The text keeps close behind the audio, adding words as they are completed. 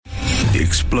The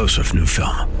explosive new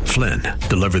film, Flynn,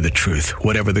 deliver the truth,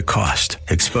 whatever the cost,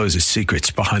 exposes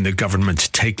secrets behind the government's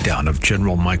takedown of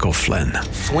General Michael Flynn.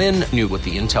 Flynn knew what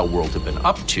the intel world had been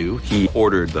up to. He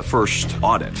ordered the first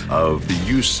audit of the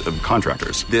use of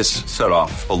contractors. This set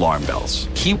off alarm bells.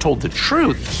 He told the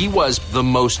truth. He was the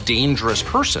most dangerous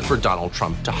person for Donald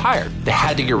Trump to hire. They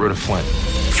had to get rid of Flynn.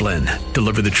 Flynn,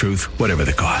 deliver the truth, whatever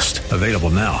the cost. Available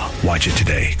now. Watch it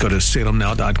today. Go to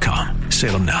salemnow.com.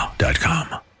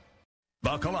 salemnow.com.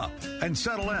 Buckle up and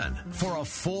settle in for a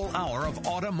full hour of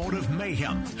automotive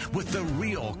mayhem with the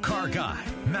real car guy,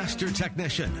 master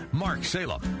technician, Mark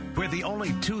Salem, where the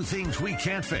only two things we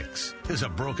can't fix is a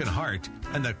broken heart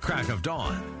and the crack of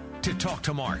dawn. To talk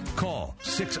to Mark, call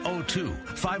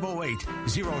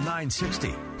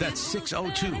 602-508-0960. That's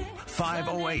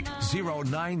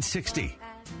 602-508-0960.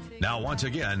 Now, once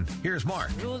again, here's Mark.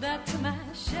 Rolled out to my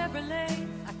Chevrolet.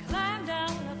 I climbed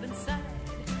down up inside.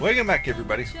 Welcome back,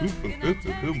 everybody.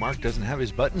 Mark doesn't have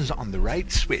his buttons on the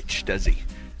right switch, does he?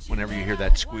 Whenever you hear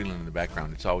that squealing in the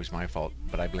background, it's always my fault,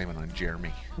 but I blame it on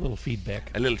Jeremy. A little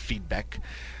feedback. Alrighty,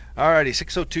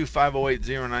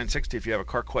 602-508-0960. If you have a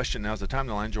car question, now's the time.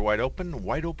 The lines are wide open.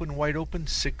 Wide open.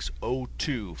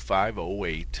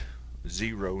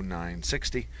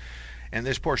 602-508-0960. And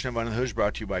this portion of Under the Hood is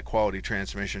brought to you by Quality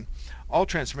Transmission. All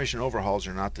transmission overhauls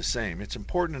are not the same. It's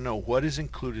important to know what is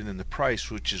included in the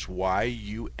price, which is why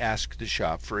you ask the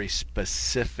shop for a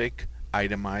specific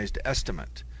itemized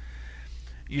estimate.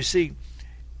 You see,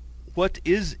 what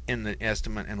is in the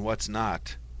estimate and what's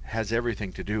not has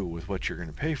everything to do with what you're going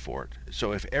to pay for it.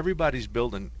 So if everybody's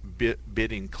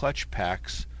bidding clutch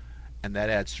packs and that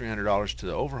adds $300 to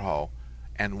the overhaul,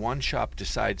 and one shop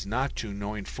decides not to,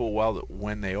 knowing full well that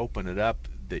when they open it up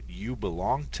that you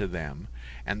belong to them,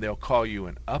 and they'll call you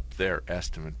and up their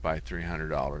estimate by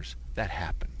 $300, that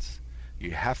happens.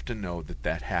 You have to know that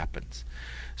that happens.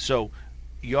 So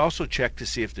you also check to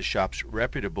see if the shop's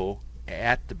reputable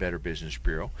at the Better Business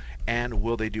Bureau, and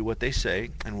will they do what they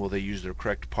say, and will they use their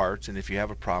correct parts, and if you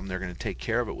have a problem, they're going to take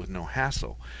care of it with no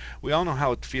hassle. We all know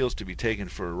how it feels to be taken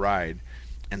for a ride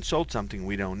and sold something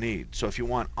we don't need. So if you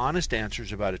want honest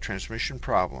answers about a transmission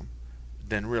problem,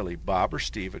 then really Bob or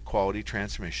Steve at Quality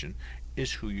Transmission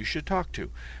is who you should talk to.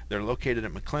 They're located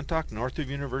at McClintock, north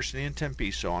of University in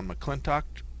Tempe, so on McClintock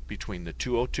between the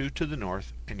 202 to the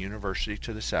north and University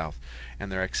to the south,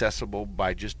 and they're accessible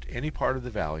by just any part of the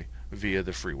valley via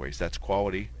the freeways. That's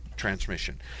Quality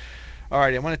Transmission.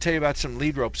 Alright, I want to tell you about some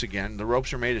lead ropes again. The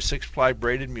ropes are made of 6-ply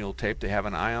braided mule tape. They have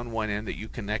an eye on one end that you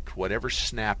connect whatever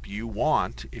snap you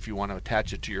want if you want to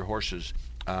attach it to your horse's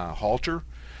halter.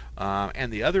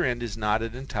 And the other end is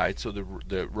knotted and tight, so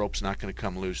the rope's not going to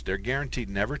come loose. They're guaranteed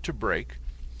never to break.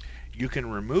 You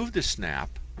can remove the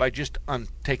snap by just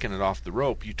taking it off the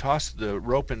rope. You toss the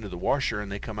rope into the washer and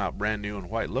they come out brand new and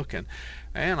white looking.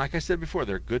 And like I said before,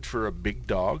 they're good for a big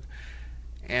dog.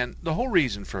 And the whole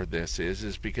reason for this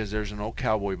is because there's an old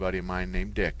cowboy buddy of mine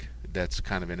named Dick that's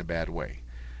kind of in a bad way.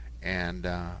 And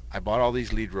I bought all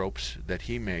these lead ropes that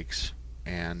he makes,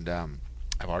 and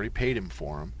I've already paid him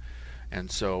for them. And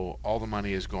so all the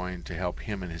money is going to help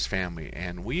him and his family.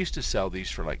 And we used to sell these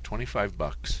for like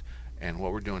 $25, and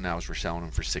what we're doing now is we're selling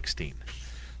them for $16.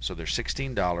 So they're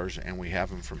 $16, and we have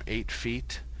them from 8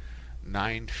 feet,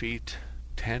 9 feet,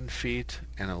 10 feet,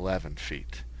 and 11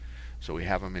 feet. So we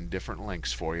have them in different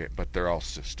lengths for you, but they're all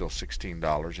still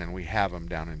 $16, and we have them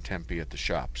down in Tempe at the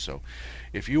shop. So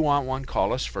if you want one,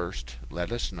 call us first.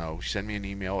 Let us know. Send me an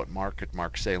email at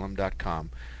mark@marksalem.com.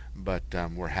 But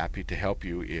we're happy to help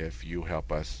you if you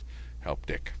help us help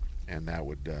Dick. And that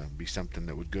would be something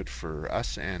that would good for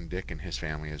us and Dick and his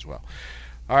family as well.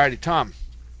 All righty, Tom.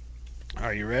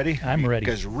 Are you ready? I'm ready.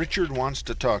 Because Richard wants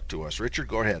to talk to us. Richard,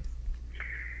 go ahead.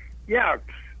 Yeah.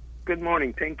 Good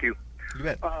morning. Thank you. You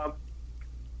bet.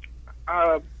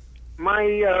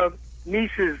 My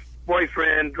niece's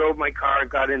boyfriend drove my car,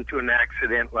 got into an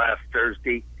accident last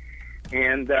Thursday,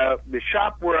 and the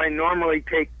shop where I normally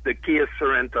take the Kia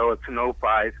Sorento, it's an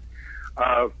 05,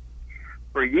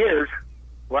 for years,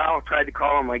 well, I tried to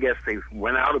call them, I guess they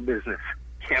went out of business.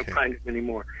 Can't find it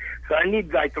anymore. So I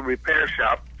need like a repair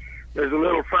shop. There's a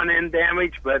little front end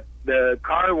damage, but the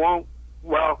car won't,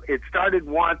 well, it started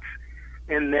once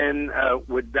and then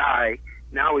would die.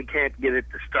 Now we can't get it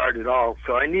to start at all.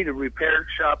 So I need a repair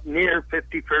shop near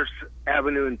 51st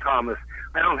Avenue in Thomas.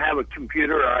 I don't have a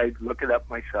computer. I look it up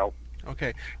myself.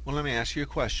 Okay. Well, let me ask you a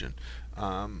question.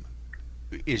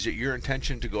 Is it your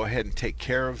intention to go ahead and take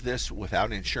care of this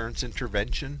without insurance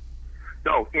intervention?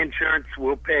 No, insurance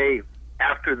will pay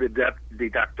after the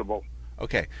deductible.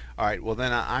 Okay. All right. Well,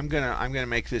 then I'm gonna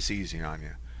make this easy on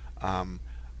you.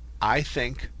 I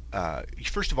think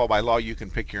first of all, by law, you can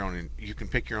pick your own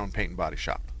paint and body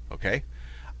shop. Okay.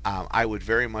 I would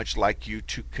very much like you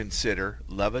to consider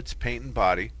Levitt's Paint and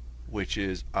Body, which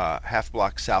is half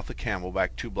block south of Camelback,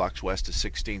 2 blocks west of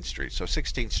 16th Street. So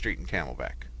 16th Street in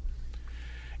Camelback.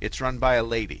 It's run by a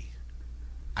lady.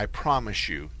 I promise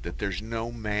you that there's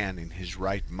no man in his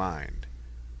right mind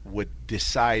would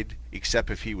decide, except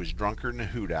if he was drunker than a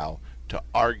hoot owl, to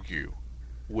argue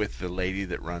with the lady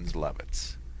that runs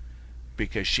Levitt's,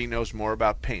 because she knows more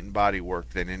about paint and body work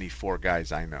than any 4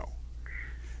 guys I know.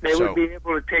 They would be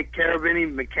able to take care of any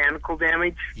mechanical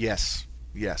damage? Yes.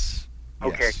 Okay.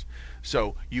 Yes.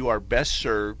 So you are best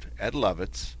served at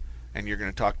Levitt's, and you're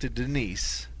going to talk to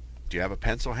Denise. Do you have a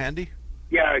pencil handy?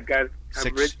 Yeah, I got it.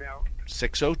 I've written down.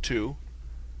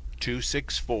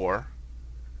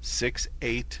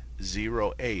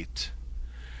 602-264-6808.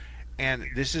 And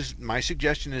this is my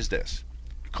suggestion is this.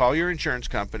 Call your insurance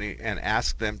company and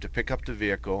ask them to pick up the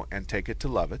vehicle and take it to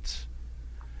Levitt's.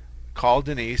 Call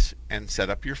Denise and set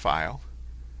up your file,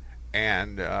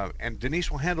 and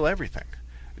Denise will handle everything.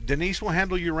 Denise will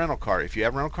handle your rental car. If you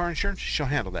have rental car insurance, she'll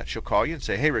handle that. She'll call you and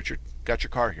say, "Hey, Richard, got your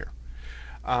car here."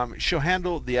 She'll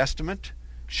handle the estimate.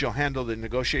 She'll handle the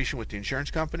negotiation with the insurance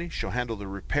company. She'll handle the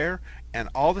repair. And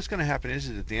all that's going to happen is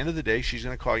at the end of the day, she's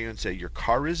going to call you and say, "Your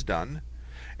car is done,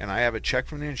 and I have a check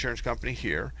from the insurance company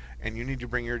here, and you need to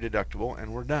bring your deductible,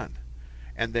 and we're done."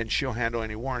 And then she'll handle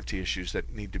any warranty issues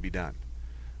that need to be done.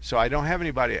 So I don't have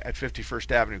anybody at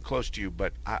 51st Avenue close to you,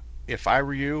 but if I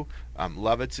were you,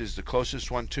 Levitt's is the closest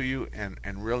one to you, and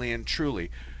really and truly,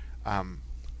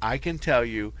 I can tell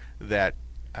you that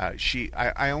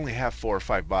I only have 4 or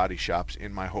 5 body shops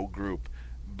in my whole group,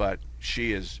 but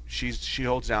she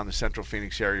holds down the Central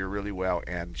Phoenix area really well,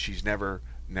 and she's never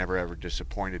ever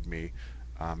disappointed me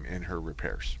in her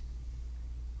repairs.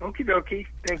 Okie dokie.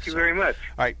 Thank you very much.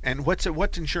 All right, and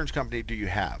what insurance company do you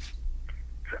have?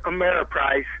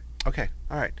 Ameriprise. Okay,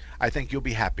 all right. I think you'll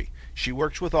be happy. She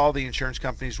works with all the insurance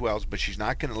companies well, but she's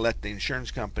not going to let the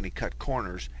insurance company cut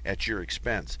corners at your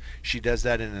expense. She does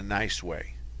that in a nice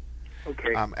way.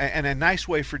 Okay. And a nice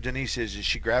way for Denise is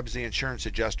she grabs the insurance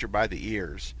adjuster by the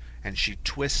ears and she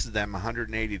twists them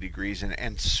 180 degrees,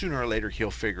 and sooner or later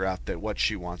he'll figure out that what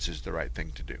she wants is the right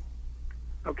thing to do.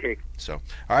 Okay. So,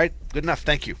 all right, good enough.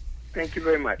 Thank you. Thank you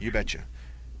very much. You betcha.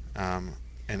 And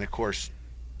of course,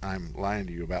 I'm lying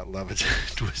to you about Levitt's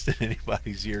twisting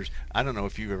anybody's ears. I don't know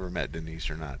if you've ever met Denise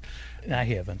or not. I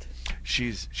haven't.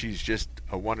 She's just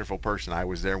a wonderful person. I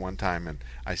was there one time, and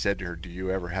I said to her, "Do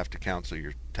you ever have to counsel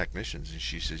your technicians?" And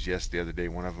she says, "Yes, the other day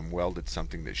one of them welded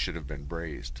something that should have been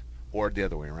brazed." Or the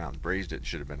other way around, brazed it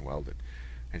should have been welded.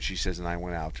 And she says, and I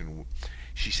went out, and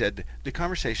she said the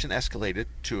conversation escalated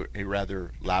to a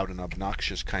rather loud and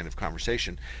obnoxious kind of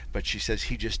conversation, but she says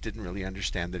he just didn't really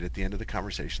understand that at the end of the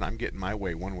conversation I'm getting my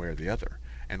way one way or the other,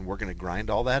 and we're going to grind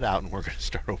all that out and we're going to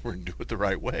start over and do it the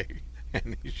right way.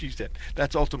 And she said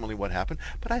that's ultimately what happened,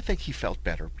 but I think he felt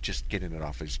better just getting it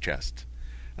off his chest.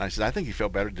 And I said, I think he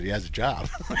felt better that he has a job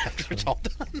after it's all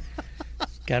done.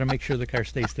 Got to make sure the car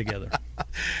stays together.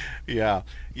 Yeah.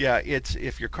 It's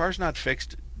if your car's not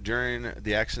fixed during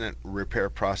the accident repair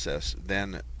process,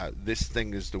 then this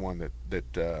thing is the one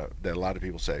that a lot of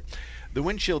people say. The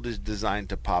windshield is designed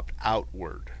to pop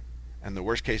outward, and the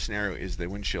worst case scenario is the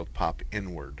windshield pop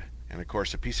inward. And of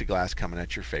course, a piece of glass coming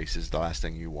at your face is the last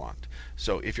thing you want.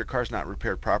 So if your car's not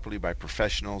repaired properly by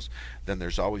professionals, then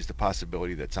there's always the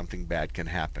possibility that something bad can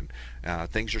happen.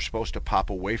 Things are supposed to pop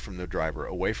away from the driver,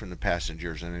 away from the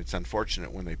passengers, and it's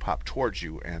unfortunate when they pop towards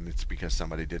you, and it's because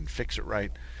somebody didn't fix it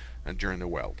right during the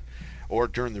weld, or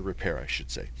during the repair, I should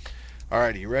say. All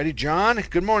right, you ready, John?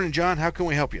 Good morning, John. How can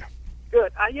we help you?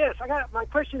 Good. Yes, my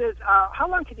question is, how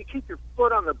long can you keep your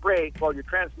foot on the brake while your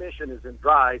transmission is in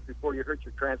drive before you hurt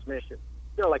your transmission?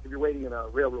 Like if you're waiting in a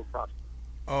railroad crossing.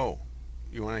 Oh,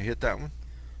 you want to hit that one?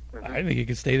 Mm-hmm. I think it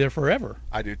could stay there forever.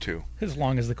 I do too. As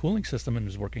long as the cooling system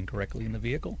is working correctly in the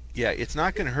vehicle. Yeah, it's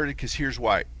not going to hurt it because here's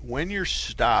why. When you're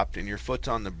stopped and your foot's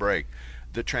on the brake,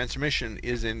 the transmission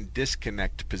is in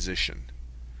disconnect position.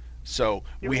 So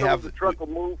the truck will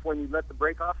move when you let the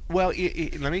brake off? Well,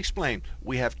 let me explain.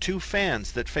 We have 2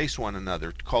 fans that face one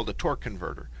another called a torque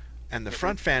converter. And the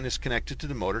front fan is connected to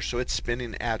the motor, so it's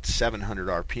spinning at 700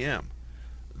 RPM.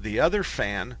 The other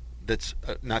fan that's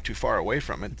not too far away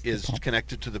from it is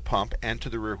connected to the pump and to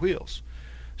the rear wheels.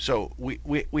 So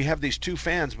we have these 2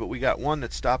 fans, but we got one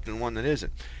that's stopped and one that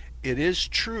isn't. It is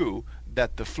true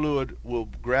that the fluid will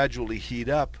gradually heat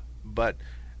up, but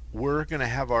we're going to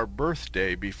have our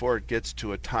birthday before it gets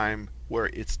to a time where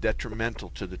it's detrimental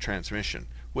to the transmission,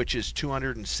 which is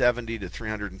 270 to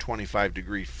 325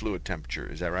 degree fluid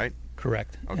temperature. Is that right?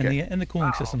 Correct. Okay. And the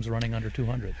cooling system's running under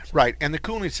 200. So. Right, and the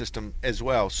cooling system as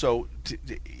well. So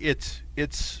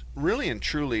it's really and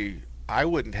truly, I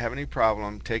wouldn't have any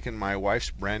problem taking my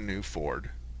wife's brand new Ford.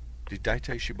 Did I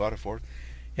tell you she bought a Ford?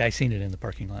 Yeah, I seen it in the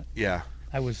parking lot. Yeah.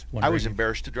 I was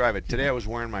embarrassed to drive it. Today I was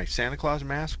wearing my Santa Claus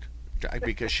mask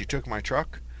because she took my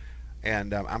truck,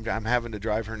 and I'm having to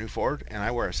drive her new Ford, and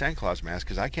I wear a Santa Claus mask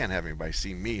because I can't have anybody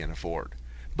see me in a Ford.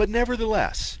 But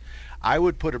nevertheless, I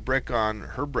would put a brick on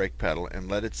her brake pedal and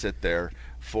let it sit there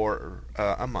for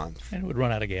a month. And it would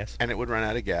run out of gas.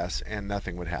 And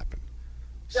nothing would happen.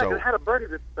 Yeah, because I had a buddy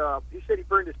that he said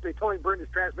they told him he burned his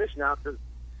transmission out because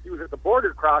he was at the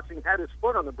border crossing, had his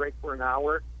foot on the brake for an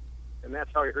hour, and that's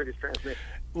how he hurt his transmission.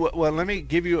 Well, let me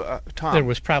give you Tom. There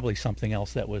was probably something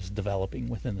else that was developing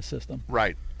within the system.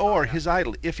 Right. Or his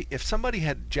idle. If somebody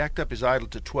had jacked up his idle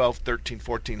to 12, 13,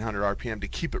 1400 RPM to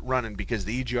keep it running because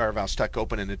the EGR valve stuck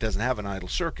open and it doesn't have an idle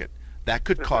circuit, that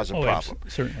could cause a problem.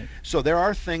 Certainly. So there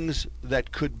are things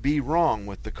that could be wrong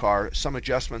with the car, some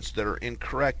adjustments that are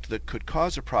incorrect that could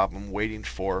cause a problem waiting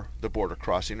for the border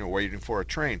crossing or waiting for a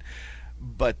train.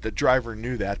 But the driver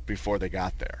knew that before they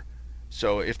got there.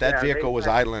 So if that vehicle was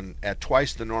idling at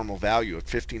twice the normal value of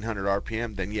 1500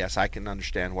 RPM, then yes, I can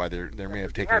understand why there may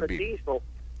have taken a beat. He had a diesel,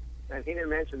 and he didn't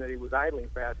mention that he was idling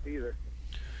fast either.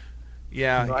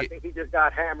 Yeah. So I think he just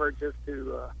got hammered just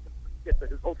to get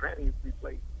his whole tranny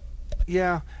replaced.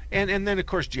 Yeah, and then of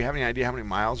course, do you have any idea how many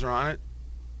miles are on it?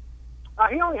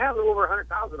 He only has over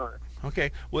 100,000 on it.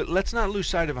 Okay, well, let's not lose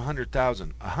sight of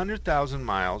 100,000. 100,000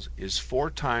 miles is 4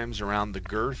 times around the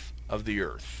girth of the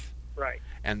Earth. Right.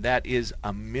 And that is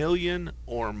 1 million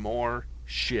or more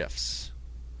shifts.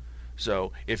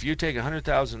 So if you take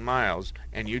 100,000 miles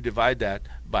and you divide that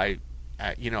by,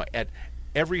 at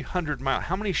every 100 miles,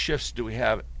 how many shifts do we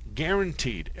have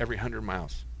guaranteed every 100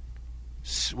 miles?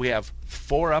 We have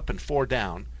 4 up and 4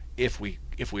 down if we're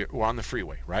on the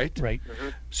freeway, right? Right. Mm-hmm.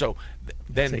 So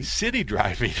then city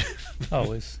driving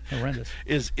is horrendous.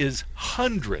 is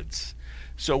hundreds.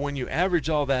 So when you average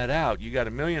all that out, you got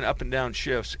 1 million up and down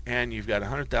shifts, and you've got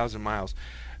 100,000 miles.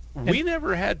 We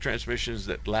never had transmissions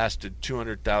that lasted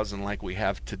 200,000 like we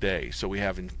have today. So we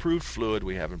have improved fluid,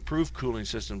 we have improved cooling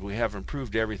systems, we have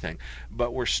improved everything.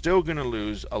 But we're still going to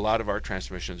lose a lot of our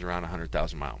transmissions around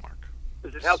 100,000 mile mark.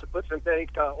 Does it help to put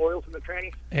synthetic oils in the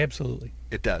trannies? Absolutely.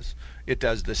 It does. It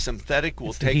does. The synthetic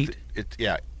will take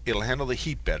it'll handle the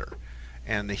heat better,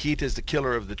 and the heat is the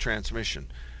killer of the transmission.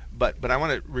 But I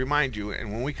want to remind you,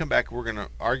 and when we come back, we're going to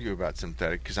argue about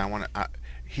synthetic because I want to.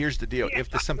 Here's the deal: if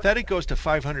the synthetic goes to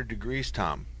 500 degrees,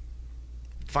 Tom,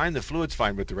 fine, the fluid's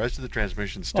fine, but the rest of the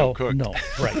transmission's still cooked. No,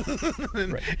 right.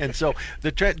 And so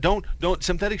don't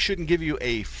synthetic shouldn't give you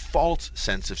a false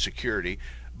sense of security.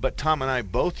 But Tom and I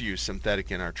both use synthetic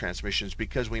in our transmissions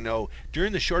because we know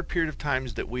during the short period of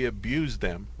times that we abuse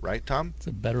them, right, Tom? It's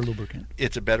a better lubricant.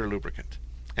 It's a better lubricant.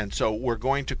 And so we're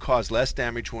going to cause less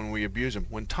damage when we abuse them.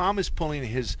 When Tom is pulling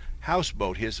his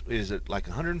houseboat, is it like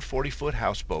a 140-foot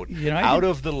houseboat out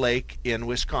of the lake in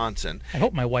Wisconsin? I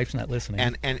hope my wife's not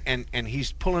listening. And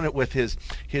he's pulling it with his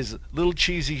little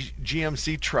cheesy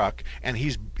GMC truck, and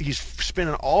he's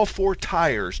spinning all 4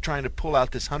 tires trying to pull out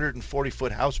this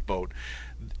 140-foot houseboat.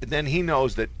 Then he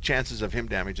knows that chances of him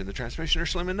damaging the transmission are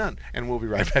slim and none. And we'll be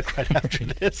right back right after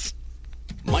this.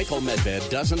 Michael Medved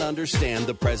doesn't understand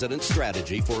the president's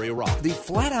strategy for Iraq. The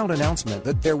flat-out announcement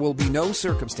that there will be no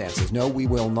circumstances, no, we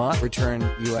will not return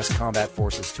U.S. combat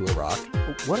forces to Iraq.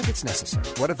 What if it's necessary?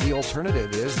 What if the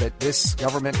alternative is that this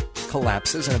government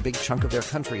collapses and a big chunk of their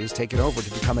country is taken over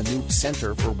to become a new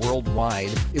center for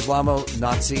worldwide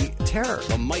Islamo-Nazi terror?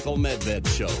 The Michael Medved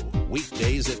Show,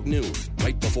 weekdays at noon,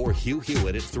 right before Hugh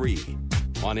Hewitt at 3,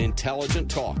 on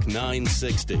Intelligent Talk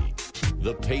 960.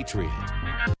 The Patriot.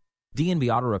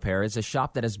 D&B Auto Repair is a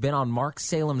shop that has been on Mark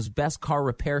Salem's best car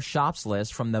repair shops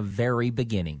list from the very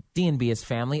beginning. D&B is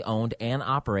family-owned and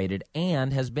operated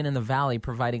and has been in the Valley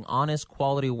providing honest,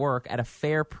 quality work at a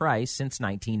fair price since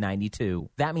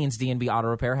 1992. That means D&B Auto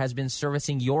Repair has been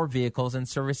servicing your vehicles and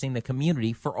servicing the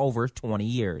community for over 20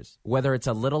 years. Whether it's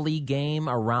a Little League game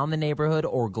around the neighborhood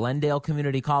or Glendale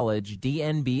Community College,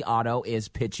 D&B Auto is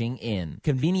pitching in.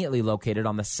 Conveniently located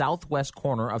on the southwest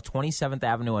corner of 27th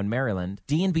Avenue in Maryland,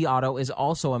 D&B Auto is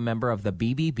also a member of the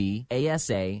BBB,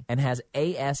 ASA, and has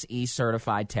ASE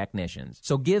certified technicians.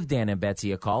 So give Dan and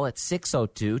Betsy a call at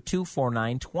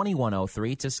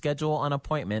 602-249-2103 to schedule an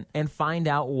appointment and find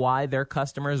out why their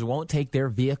customers won't take their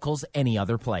vehicles any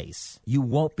other place. You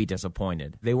won't be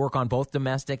disappointed. They work on both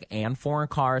domestic and foreign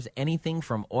cars, anything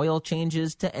from oil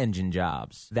changes to engine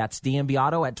jobs. That's D&B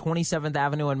Auto at 27th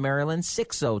Avenue in Maryland,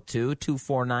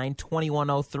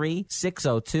 602-249-2103,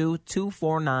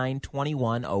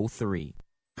 602-249-2103. 03.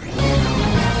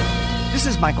 This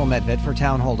is Michael Medved for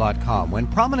Townhall.com. When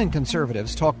prominent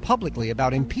conservatives talk publicly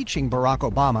about impeaching Barack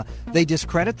Obama, they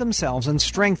discredit themselves and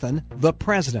strengthen the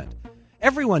president.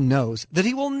 Everyone knows that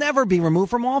he will never be removed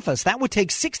from office. That would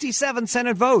take 67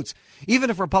 Senate votes. Even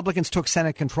if Republicans took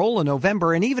Senate control in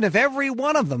November, and even if every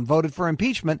one of them voted for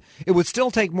impeachment, it would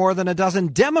still take more than a dozen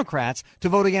Democrats to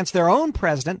vote against their own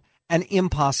president, an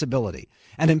impossibility.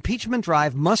 An impeachment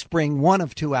drive must bring one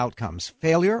of two outcomes,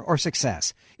 failure or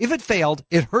success. If it failed,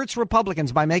 it hurts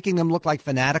Republicans by making them look like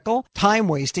fanatical,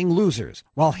 time-wasting losers,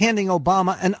 while handing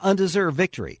Obama an undeserved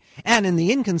victory. And in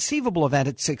the inconceivable event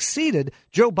it succeeded,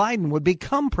 Joe Biden would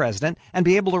become president and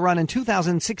be able to run in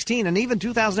 2016 and even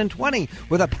 2020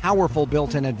 with a powerful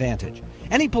built-in advantage.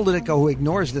 Any Politico who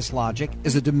ignores this logic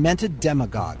is a demented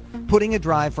demagogue, putting a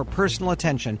drive for personal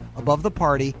attention above the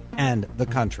party and the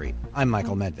country. I'm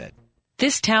Michael Medved.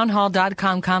 This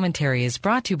Townhall.com commentary is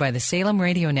brought to you by the Salem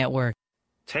Radio Network.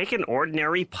 Take an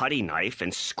ordinary putty knife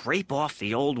and scrape off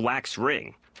the old wax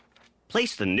ring.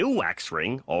 Place the new wax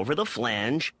ring over the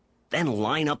flange, then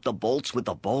line up the bolts with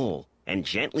the bowl and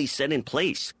gently set in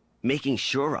place, making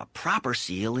sure a proper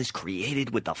seal is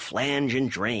created with the flange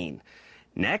and drain.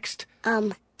 Next.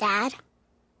 Dad?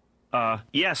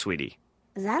 Yeah, sweetie.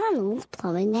 Is that an old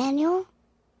plumbing manual?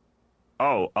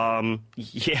 Oh,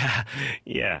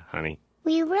 yeah, honey.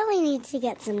 We really need to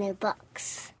get some new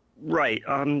books. Right,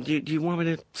 do you want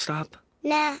me to stop?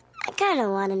 Nah, I kinda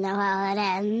wanna know how it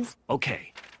ends.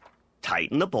 Okay.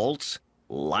 Tighten the bolts,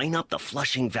 line up the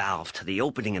flushing valve to the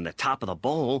opening in the top of the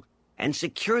bowl, and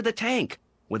secure the tank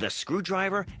with a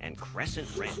screwdriver and crescent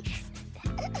wrench.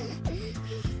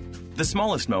 The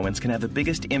smallest moments can have the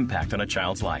biggest impact on a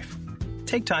child's life.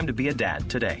 Take time to be a dad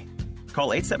today. Call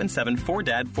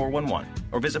 877-4DAD-411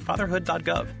 or visit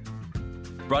fatherhood.gov.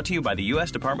 Brought to you by the U.S.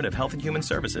 Department of Health and Human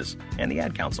Services and the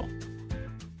Ad Council.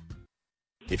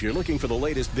 If you're looking for the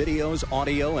latest videos,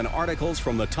 audio, and articles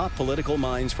from the top political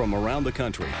minds from around the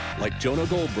country, like Jonah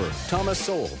Goldberg, Thomas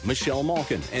Sowell, Michelle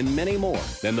Malkin, and many more,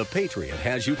 then The Patriot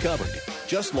has you covered.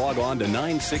 Just log on to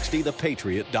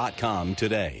 960thepatriot.com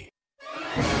today.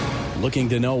 Looking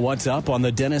to know what's up on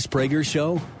the Dennis Prager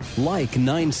Show? Like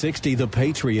 960 The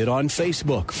Patriot on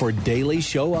Facebook for daily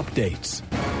show updates.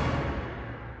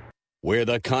 Where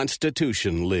the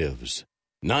Constitution lives.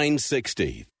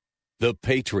 960 The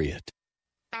Patriot.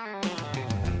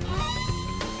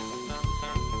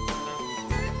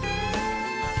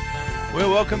 Well,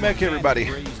 welcome back,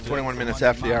 everybody. 21 minutes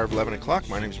after the hour of 11 o'clock.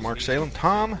 My name is Mark Salem.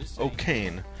 Tom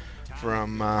O'Kane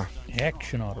from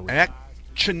Action Auto Repair.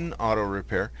 Action Auto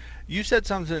Repair. You said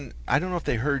something, I don't know if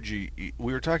they heard you.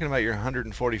 We were talking about your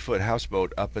 140-foot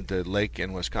houseboat up at the lake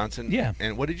in Wisconsin. Yeah.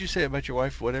 And what did you say about your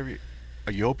wife?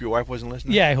 You hope your wife wasn't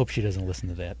listening? Yeah, I hope she doesn't listen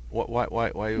to that. Why do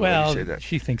you say that?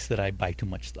 She thinks that I buy too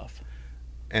much stuff.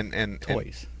 And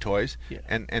toys. Toys? Yeah.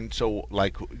 And so,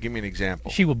 like, give me an example.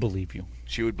 She would believe you.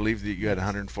 She would believe that you had a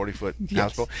 140-foot Yes.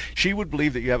 houseboat. She would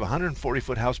believe that you have a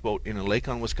 140-foot houseboat in a lake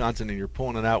on Wisconsin and you're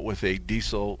pulling it out with a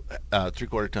diesel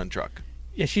 3/4-ton truck.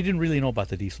 Yeah, she didn't really know about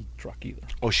the diesel truck either.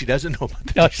 Oh, she doesn't know about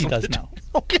the No, diesel she does truck. now.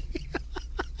 Okay.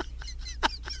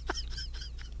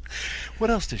 What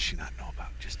else does she not know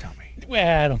about? Just tell me.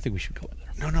 Well, I don't think we should go in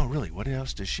there. No, really. What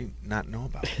else does she not know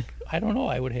about? I don't know.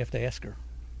 I would have to ask her.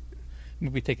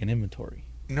 Maybe take an inventory.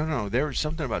 No. There was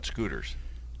something about scooters.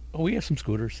 Oh, we have some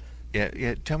scooters.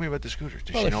 Yeah. Tell me about the scooters.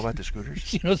 Does she know about the scooters?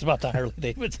 She knows about the Harley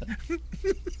Davidson.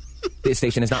 This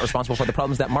station is not responsible for the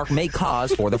problems that Mark may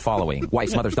cause for the following: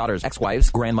 wives, mothers, daughters, ex-wives,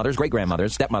 grandmothers,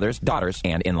 great-grandmothers, stepmothers, daughters,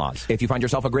 and in-laws. If you find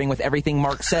yourself agreeing with everything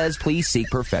Mark says, please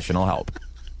seek professional help.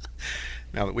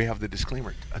 Now that we have the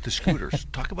disclaimer, the scooters.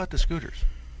 Talk about the scooters.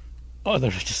 Oh,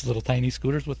 they're just little tiny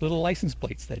scooters with little license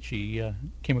plates that she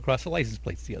came across the license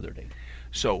plates the other day.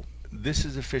 So this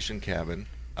is a fishing cabin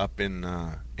up in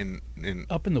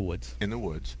up in the woods. In the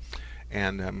woods,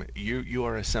 and you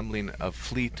are assembling a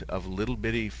fleet of little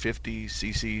bitty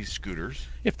 50cc scooters.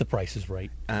 If the price is right.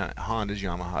 Hondas,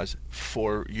 Yamahas,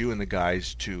 for you and the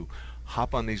guys to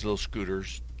hop on these little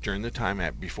scooters during the time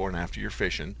before and after you're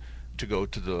fishing to go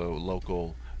to the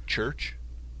local church.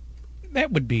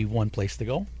 That would be one place to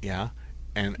go. Yeah,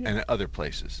 and other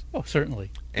places. Oh,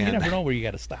 certainly. And you never know where you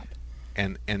got to stop.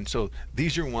 And so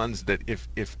these are ones that if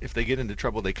they get into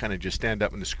trouble, they kind of just stand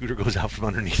up and the scooter goes out from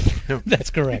underneath them. That's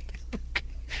correct.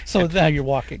 So now you're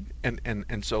walking.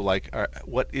 And so like,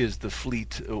 what's the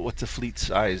fleet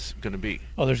size going to be?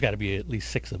 Oh, there's got to be at least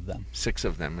 6 of them. 6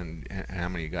 of them, and how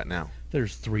many you got now?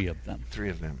 There's 3 of them. 3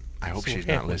 of them. I hope So she's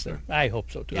not listening. I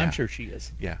hope so too. Yeah. I'm sure she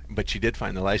is. Yeah, but she did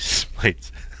find the license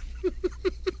plates.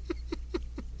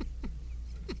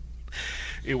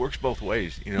 It works both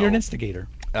ways, you know. You're an instigator.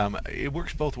 It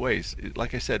works both ways.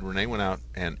 Like I said, Renee went out,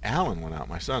 and Alan went out,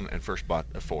 my son, and first bought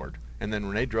a Ford. And then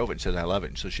Renee drove it and said, I love it.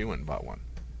 And so she went and bought one.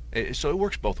 So it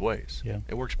works both ways. Yeah.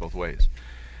 It works both ways.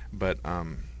 But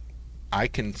I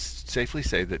can safely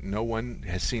say that no one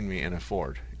has seen me in a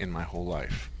Ford in my whole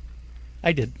life.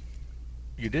 I did.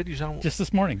 You did? You saw just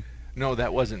this morning. No,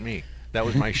 that wasn't me. That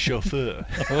was my chauffeur.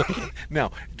 Okay.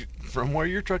 Now, from where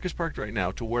your truck is parked right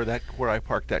now to where I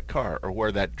parked that car, or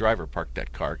where that driver parked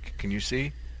that car, can you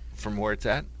see from where it's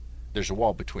at? There's a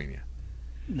wall between you.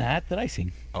 Not that I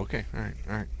seen. Okay.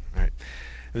 All right.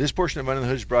 This portion of Under the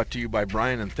Hood is brought to you by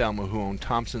Brian and Thelma, who own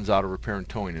Thompson's Auto Repair and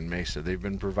Towing in Mesa. They've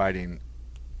been providing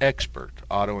expert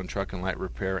auto and truck and light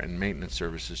repair and maintenance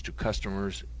services to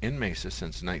customers in Mesa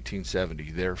since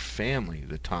 1970. Their family,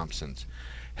 the Thompsons,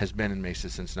 has been in Mesa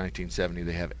since 1970.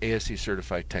 They have ASE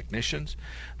certified technicians.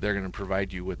 They're going to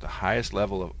provide you with the highest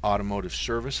level of automotive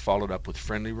service, followed up with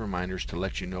friendly reminders to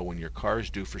let you know when your car is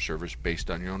due for service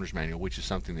based on your owner's manual, which is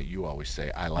something that you always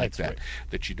say. I like that. Right.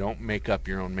 That you don't make up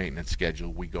your own maintenance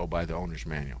schedule. We go by the owner's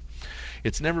manual.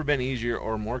 It's never been easier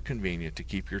or more convenient to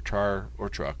keep your car or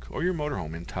truck or your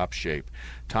motorhome in top shape.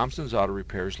 Thompson's Auto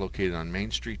Repair is located on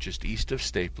Main Street just east of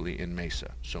Stapley in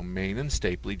Mesa. So Main and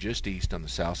Stapley just east on the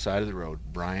south side of the road.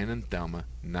 Brian and Thelma,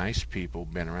 nice people,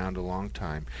 been around a long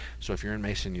time. So if you're in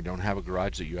Mesa and you don't have a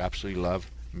garage that you absolutely love,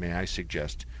 may I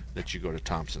suggest that you go to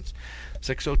Thompson's.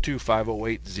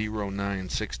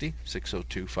 602-508-0960,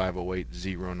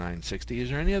 602-508-0960. Is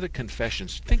there any other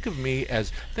confessions? Think of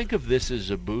this as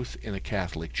a booth in a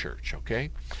Catholic church, okay?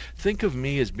 Think of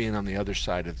me as being on the other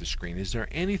side of the screen. Is there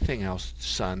anything else,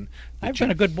 son? I've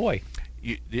been a good boy.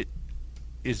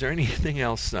 Is there anything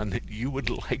else, son, that you would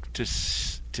like to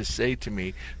say to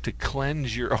me to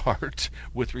cleanse your heart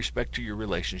with respect to your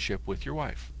relationship with your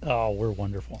wife? Oh, we're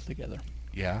wonderful together.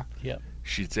 Yeah? Yeah.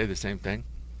 She'd say the same thing?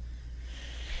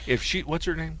 What's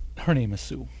her name? Her name is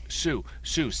Sue. Sue,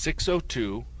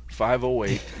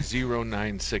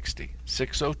 602-508-0960.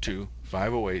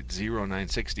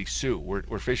 602-508-0960. Sue,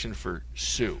 we're fishing for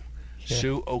Sue. Yeah.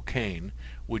 Sue O'Kane.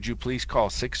 Would you please call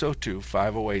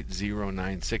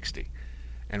 602-508-0960?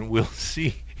 And we'll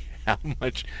see how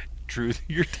much truth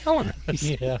you're telling us.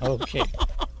 Yeah, okay.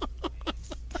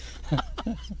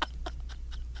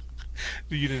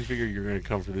 You didn't figure you were going to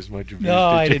come for this much of No,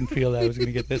 I didn't feel that I was going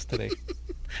to get this today.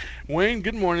 Wayne,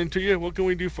 good morning to you. What can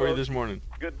we do for you this morning?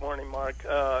 Good morning, Mark.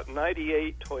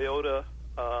 98 Toyota,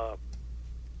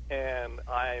 and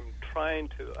I'm trying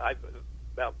to,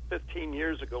 about 15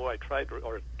 years ago, or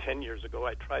 10 years ago,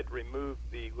 I tried to remove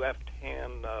the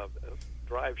left-hand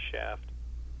drive shaft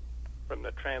from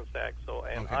the transaxle,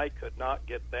 and okay. I could not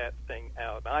get that thing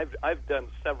out. I've done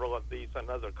several of these on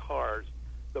other cars.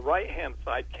 The right-hand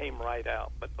side came right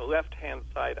out, but the left-hand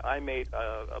side, I made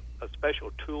a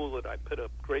special tool that I put a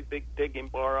great big digging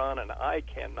bar on, and I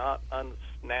cannot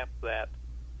unsnap that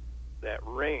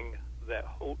ring that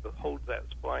holds that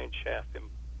spline shaft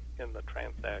in the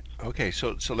transaxle. Okay,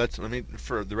 so let me,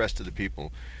 for the rest of the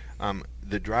people,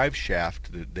 the drive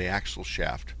shaft, the axle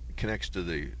shaft, connects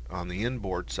to on the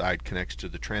inboard side connects to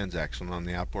the transaxle, and on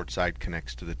the outboard side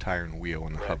connects to the tire and wheel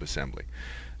and the hub assembly.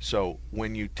 So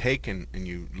when you take and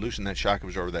you loosen that shock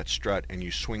absorber, that strut, and you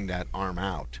swing that arm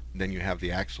out, then you have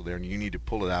the axle there, and you need to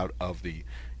pull it out of the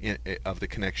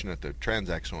connection at the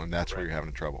transaxle, and that's where you're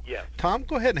having trouble. Yes. Tom,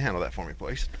 go ahead and handle that for me,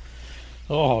 please.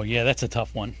 Oh, yeah, that's a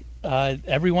tough one.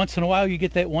 Every once in a while you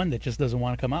get that one that just doesn't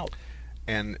want to come out.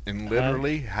 And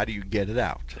literally, how do you get it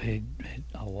out? A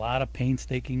lot of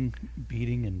painstaking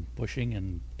beating and pushing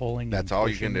and pulling. That's all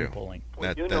you can do. Pulling.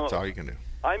 That's all you can do.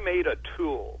 I made a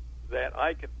tool that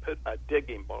I could put a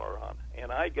digging bar on,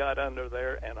 and I got under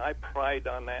there and I pried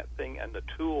on that thing, and the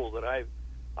tool that I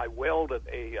welded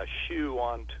a shoe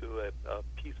onto a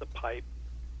piece of pipe,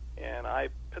 and I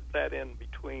put that in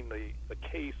between the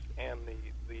case and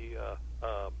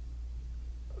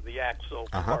the axle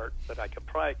part that I could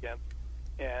pry against,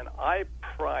 and I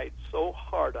pried so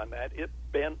hard on that it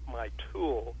bent my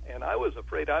tool, and I was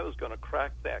afraid I was going to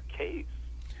crack that case.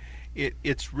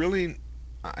 It's really,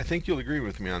 I think you'll agree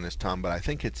with me on this, Tom, but I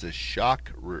think it's a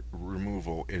shock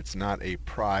removal. It's not a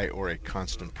pry or a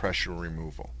constant pressure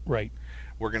removal. Right.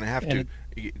 We're going to have to,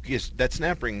 yes, that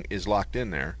snap ring is locked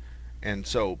in there, and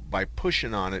so by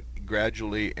pushing on it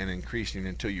gradually and increasing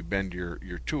until you bend your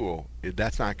tool,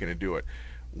 that's not going to do it.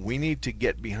 We need to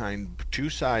get behind two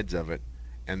sides of it,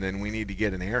 and then we need to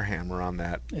get an air hammer on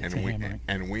that,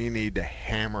 and we need to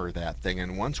hammer that thing.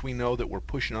 And once we know that we're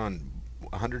pushing on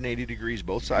 180 degrees,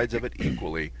 both sides of it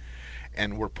equally,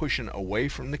 and we're pushing away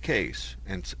from the case,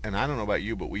 and I don't know about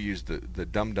you, but we use the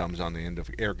dum-dums on the end of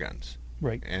air guns.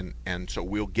 Right. And so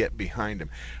we'll get behind him.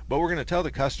 But we're going to tell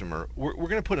the customer, we're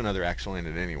going to put another axle in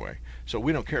it anyway. So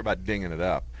we don't care about dinging it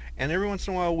up. And every once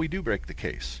in a while we do break the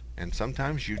case. And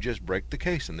sometimes you just break the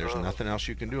case and there's nothing else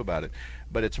you can do about it.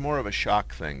 But it's more of a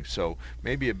shock thing. So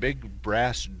maybe a big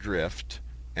brass drift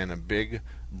and a big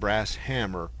brass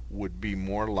hammer would be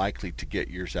more likely to get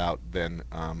yours out than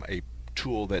a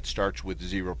tool that starts with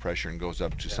zero pressure and goes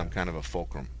up to some kind of a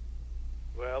fulcrum.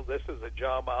 Well, this is a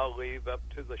job I'll leave up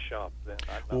to the shop then.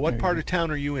 Well, what part of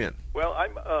town are you in? Well,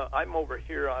 I'm over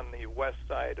here on the west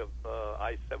side of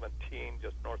I-17,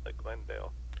 just north of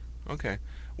Glendale. Okay.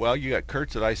 Well, you got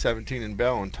Kurt's at I-17 in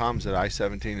Bell and Tom's at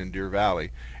I-17 in Deer Valley.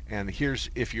 And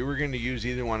if you were going to use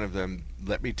either one of them,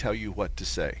 let me tell you what to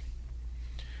say.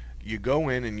 You go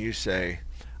in and you say,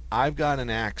 I've got an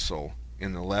axle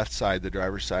in the left side, the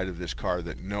driver's side of this car,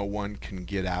 that no one can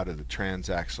get out of the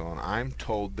transaxle, and I'm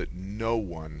told that no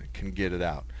one can get it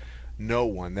out. No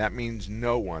one. That means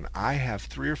no one. I have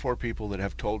 3 or 4 people that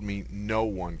have told me no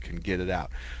one can get it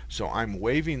out. So I'm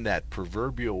waving that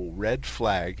proverbial red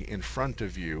flag in front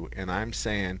of you, and I'm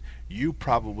saying you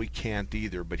probably can't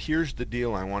either. But here's the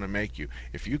deal I want to make you.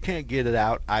 If you can't get it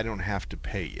out, I don't have to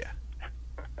pay you.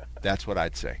 That's what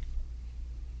I'd say.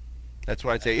 That's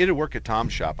what I'd say. It'll work at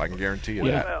Tom's shop, I can guarantee you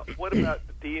that. What about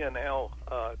D&L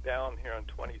down here on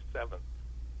 27th?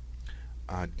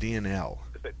 D&L.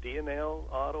 Is it D&L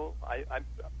Auto?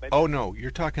 Oh, no, you're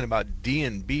talking about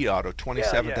D&B Auto,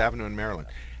 27th Avenue in Maryland.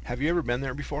 Have you ever been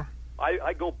there before?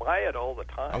 I go by it all the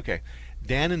time. Okay.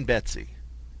 Dan and Betsy.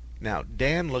 Now,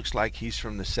 Dan looks like he's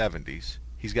from the 70s.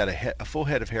 He's got a full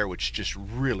head of hair, which just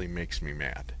really makes me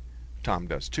mad. Tom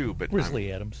does too, but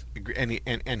Grizzly Adams. And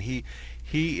he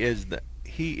is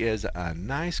a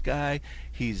nice guy.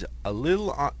 He's a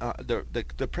little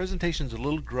the presentation's a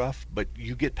little gruff, but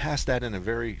you get past that in a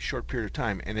very short period of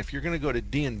time. And if you're going to go to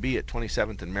D&B at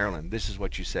 27th in Maryland, this is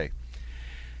what you say.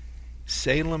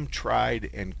 Salem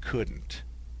tried and couldn't,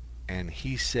 and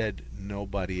he said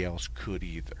nobody else could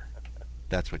either.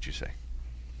 That's what you say.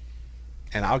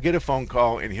 And I'll get a phone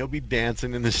call, and he'll be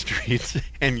dancing in the streets,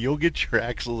 and you'll get your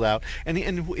axles out. And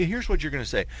here's what you're going to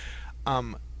say.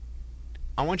 I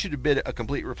want you to bid a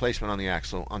complete replacement on the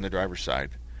axle on the driver's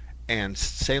side. And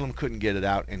Salem couldn't get it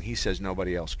out, and he says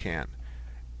nobody else can.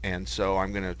 And so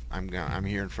I'm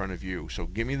here in front of you. So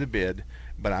give me the bid.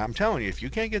 But I'm telling you, if you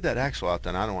can't get that axle out,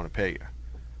 then I don't want to pay you.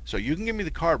 So you can give me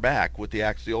the car back with the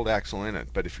old axle in it.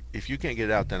 But if you can't get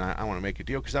it out, then I want to make a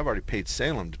deal, because I've already paid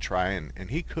Salem to try, and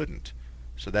he couldn't.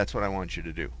 So that's what I want you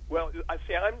to do. Well, I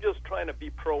see. I'm just trying to be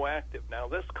proactive. Now,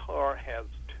 this car has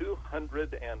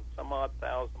 200 and some odd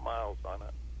thousand miles on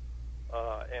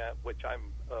it, which I'm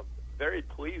very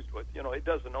pleased with. You know, it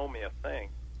doesn't owe me a thing.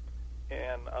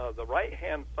 And the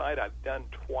right-hand side I've done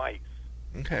twice.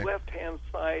 Okay. Left-hand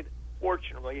side,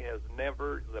 fortunately, has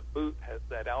never.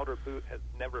 That outer boot has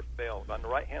never failed. On the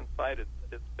right-hand side,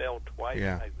 it's failed twice.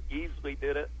 Yeah. I easily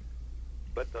did it.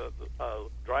 But the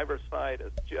driver's side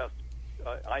is just.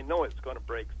 I know it's going to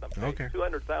break someday. Okay.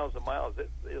 200,000 miles,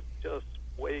 it's just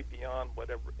way beyond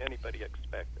whatever anybody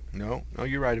expected. No,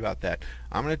 you're right about that.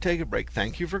 I'm going to take a break.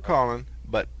 Thank you for calling,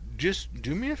 but just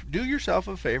do yourself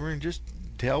a favor and just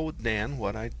tell Dan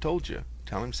what I told you.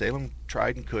 Tell him Salem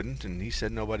tried and couldn't, and he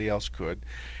said nobody else could.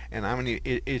 And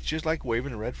it's just like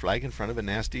waving a red flag in front of a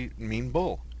nasty, mean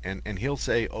bull. And he'll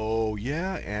say, oh,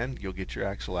 yeah, and you'll get your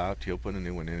axle out. He'll put a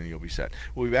new one in, and you'll be set.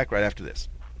 We'll be back right after this.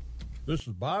 This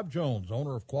is Bob Jones,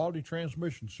 owner of Quality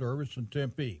Transmission Service in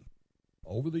Tempe.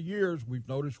 Over the years, we've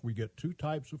noticed we get 2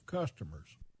 types of customers.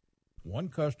 One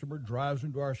customer drives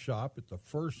into our shop at the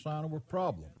first sign of a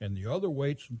problem, and the other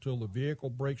waits until the vehicle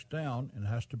breaks down and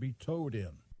has to be towed in.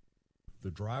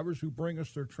 The drivers who bring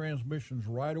us their transmissions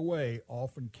right away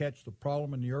often catch the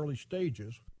problem in the early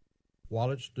stages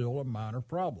while it's still a minor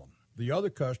problem. The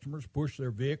other customers push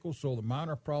their vehicles so the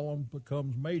minor problem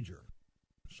becomes major.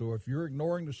 So if you're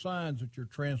ignoring the signs that your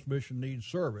transmission needs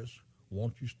service,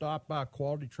 won't you stop by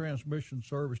Quality Transmission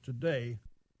Service today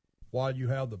while you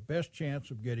have the best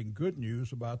chance of getting good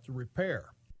news about the repair?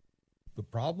 The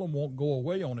problem won't go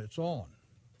away on its own.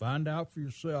 Find out for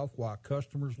yourself why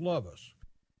customers love us.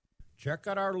 Check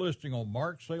out our listing on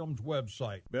Mark Salem's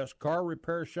website, Best Car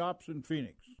Repair Shops in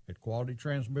Phoenix. At Quality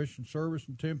Transmission Service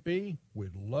in Tempe,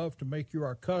 we'd love to make you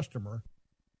our customer,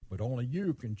 but only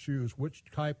you can choose which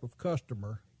type of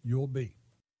customer you'll be.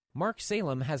 Mark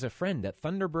Salem has a friend at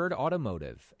Thunderbird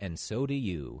Automotive, and so do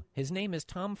you. His name is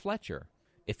Tom Fletcher.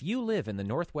 If you live in the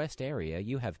Northwest area,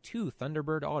 you have 2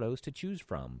 Thunderbird autos to choose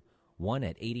from. One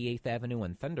at 88th Avenue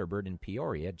and Thunderbird in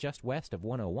Peoria, just west of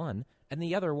 101, and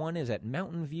the other one is at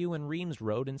Mountain View and Reams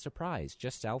Road in Surprise,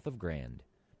 just south of Grand.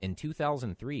 In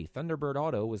 2003, Thunderbird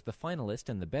Auto was the finalist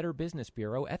in the Better Business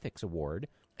Bureau Ethics Award,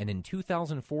 and in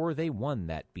 2004 they won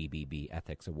that BBB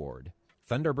Ethics Award.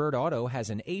 Thunderbird Auto has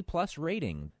an A-plus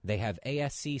rating. They have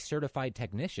ASC certified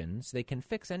technicians, they can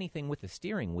fix anything with the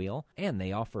steering wheel, and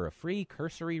they offer a free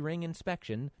cursory ring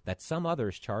inspection that some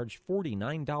others charge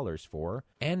 $49 for,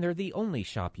 and they're the only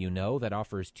shop you know that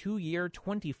offers 2-year,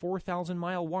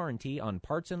 24,000-mile warranty on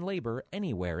parts and labor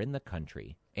anywhere in the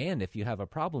country. And if you have a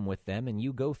problem with them and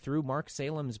you go through Mark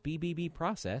Salem's BBB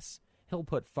process, he'll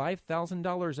put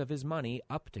 $5,000 of his money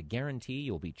up to guarantee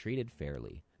you'll be treated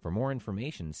fairly. For more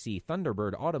information, see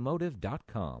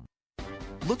ThunderbirdAutomotive.com.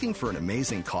 Looking for an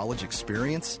amazing college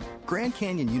experience? Grand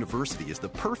Canyon University is the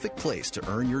perfect place to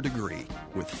earn your degree.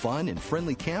 With fun and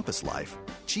friendly campus life,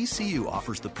 GCU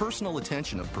offers the personal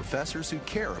attention of professors who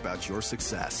care about your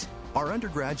success. Our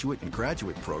undergraduate and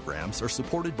graduate programs are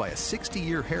supported by a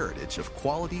 60-year heritage of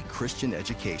quality Christian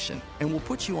education and will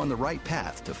put you on the right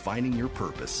path to finding your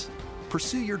purpose.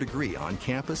 Pursue your degree on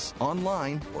campus,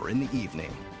 online, or in the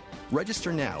evening.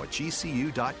 Register now at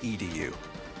gcu.edu.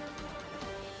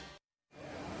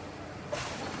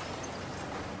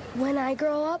 When I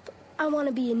grow up, I want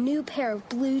to be a new pair of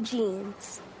blue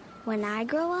jeans. When I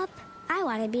grow up, I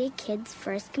want to be a kid's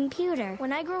first computer.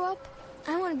 When I grow up,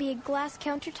 I want to be a glass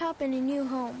countertop in a new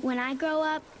home. When I grow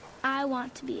up, I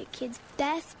want to be a kid's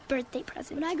best birthday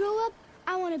present. When I grow up,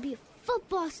 I want to be a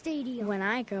football stadium. When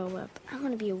I grow up, I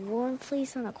want to be a warm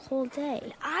fleece on a cold day.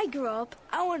 When I grow up,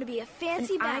 I want to be a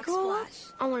fancy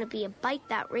backsplash. I want to be a bike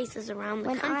that races around the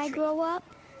country. When I grow up,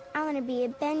 I want to be a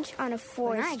bench on a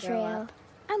forest trail.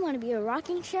 I want to be a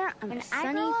rocking chair on a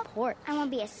sunny porch. I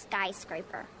want to be a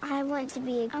skyscraper. I want to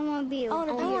be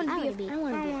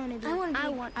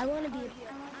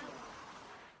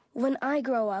When I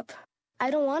grow up, I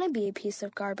don't want to be a piece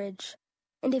of garbage.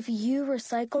 And if you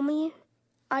recycle me,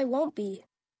 I won't be.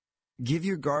 Give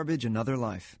your garbage another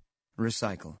life.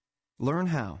 Recycle. Learn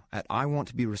how at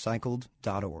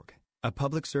iwanttoberecycled.org. A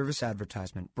public service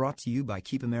advertisement brought to you by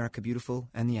Keep America Beautiful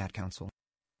and the Ad Council.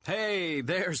 Hey,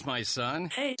 there's my son.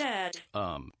 Hey, Dad.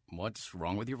 What's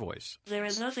wrong with your voice? There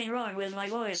is nothing wrong with my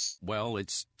voice. Well,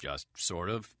 it's just sort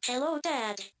of. Hello,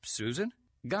 Dad. Susan?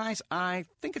 Guys, I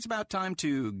think it's about time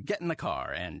to get in the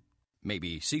car and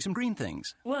maybe see some green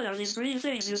things. What are these green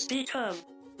things you speak of?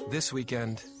 This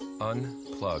weekend,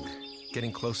 unplug.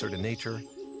 Getting closer to nature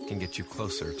can get you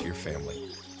closer to your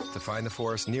family. To find the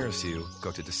forest nearest you,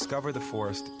 go to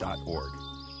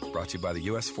discovertheforest.org. Brought to you by the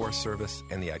U.S. Forest Service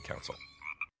and the Ad Council.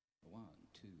 1,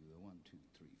 2, 1, 2,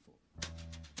 3,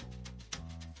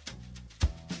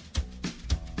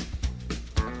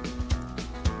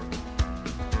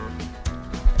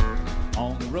 4.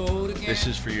 On the road again. This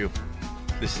is for you.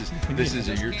 This is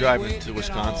you're driving to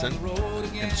Wisconsin,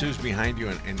 and Sue's behind you,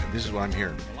 and this is what I'm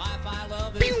hearing.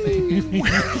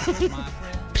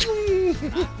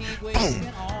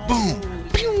 Boom, boom,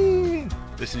 boom.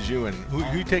 This is you, and who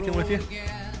you taking with you?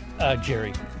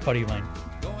 Jerry, buddy of mine.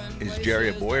 Is Jerry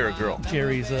a boy or a girl?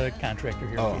 Jerry's a contractor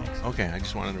here in Phoenix. Okay. I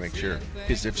just wanted to make sure.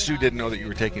 Because if Sue didn't know that you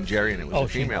were taking Jerry and it was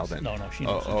a female, then... No, she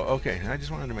knows. Okay. I just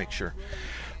wanted to make sure.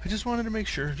 Just make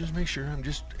sure. I'm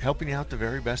just helping you out the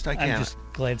very best I can. I'm just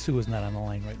glad Sue is not on the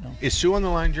line right now. Is Sue on the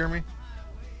line, Jeremy?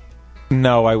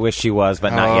 No, I wish she was,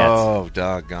 but not yet. Oh,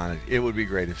 doggone it. It would be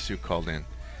great if Sue called in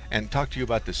and talked to you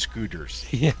about the scooters.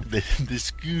 Yeah. The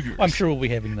scooters. Well, I'm sure we'll be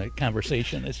having the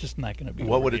conversation. It's just not going to be...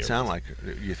 What would it sound like,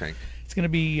 you think? It's going to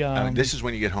be... this is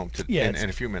when you get home in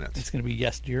a few minutes. It's going to be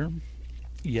yes, dear,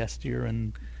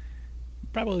 and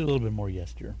probably a little bit more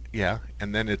yes, dear. Yeah,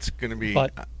 and then it's going to be...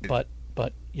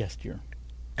 But yes, dear.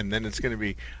 And then it's going to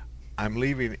be, I'm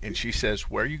leaving, and she says,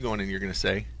 where are you going? And you're going to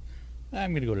say?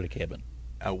 I'm going to go to the cabin.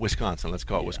 Wisconsin. Let's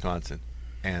call it Wisconsin.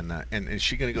 And is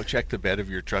she going to go check the bed of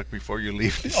your truck before you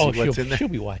leave to see what's in there? She'll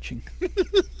be watching.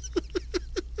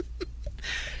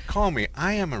 Call me.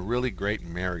 I am a really great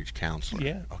marriage counselor.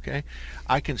 Yeah. Okay?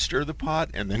 I can stir the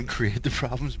pot and then create the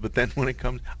problems, but then when it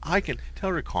comes, I can tell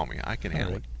her to call me. I can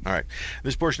handle it. All right.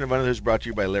 This portion of Under is brought to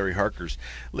you by Larry Harkers.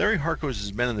 Larry Harkers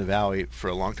has been in the Valley for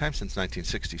a long time, since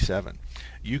 1967.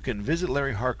 You can visit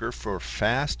Larry Harker for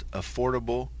fast,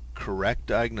 affordable, correct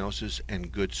diagnosis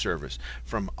and good service.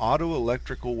 From auto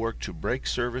electrical work to brake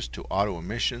service to auto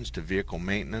emissions to vehicle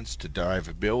maintenance to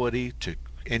drivability to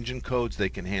engine codes, they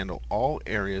can handle all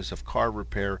areas of car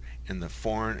repair in the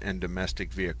foreign and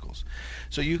domestic vehicles.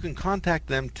 So you can contact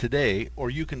them today,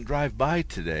 or you can drive by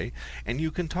today and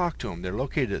you can talk to them. They're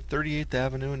located at 38th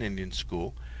Avenue and Indian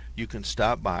School. You can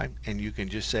stop by and you can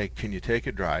just say, can you take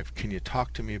a drive? Can you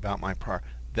talk to me about my car?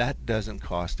 That doesn't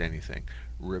cost anything.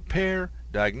 Repair,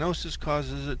 diagnosis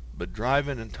causes it, but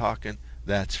driving and talking,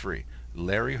 that's free.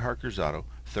 Larry Harker's Auto,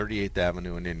 38th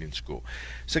Avenue in Indian School.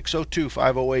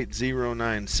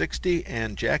 602-508-0960.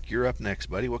 And Jack, you're up next,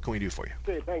 buddy. What can we do for you?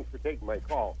 Hey, thanks for taking my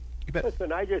call. You bet.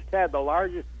 Listen, I just had the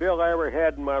largest bill I ever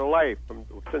had in my life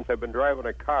since I've been driving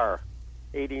a car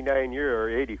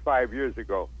 85 years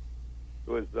ago.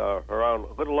 It was around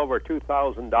a little over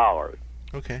 $2,000.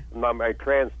 Okay. My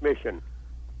transmission.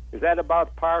 Is that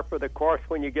about par for the course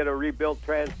when you get a rebuilt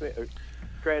transmission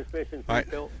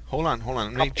rebuilt? Hold on.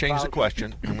 Let me change the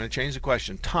question. I'm going to change the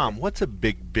question. Tom, what's a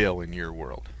big bill in your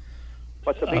world?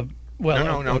 What's a big?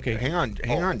 No. Okay. Hang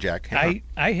on, Jack. Hang on.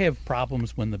 I have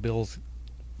problems when the bills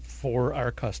for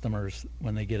our customers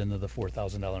when they get into the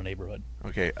 $4,000 neighborhood.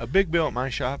 Okay, a big bill at my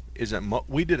shop is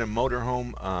we did a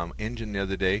motorhome engine the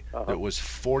other day that was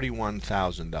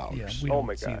 $41,000. Yeah, we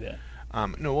don't see that.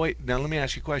 No, wait. Now let me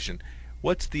ask you a question.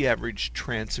 What's the average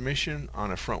transmission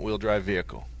on a front-wheel drive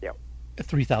vehicle? Yep.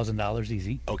 $3,000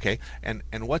 easy. Okay, and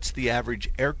what's the average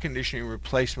air conditioning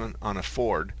replacement on a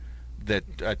Ford that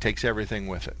takes everything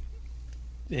with it?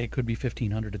 It could be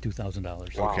 $1,500 to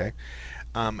 $2,000. Wow. Okay,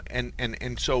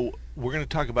 and so we're going to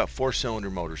talk about four-cylinder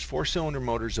motors. Four-cylinder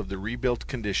motors of the rebuilt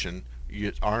condition,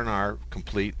 R&R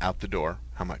complete out the door.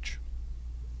 How much?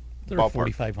 They're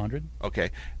 $4,500. Okay,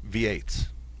 V8s.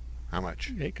 How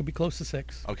much? It could be close to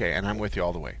 $6,000. Okay, and I'm with you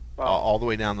all the way, all the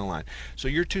way down the line. So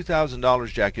your $2,000,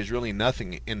 Jack, is really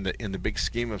nothing in the big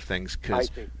scheme of things,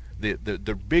 because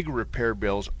the big repair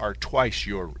bills are twice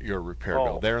your repair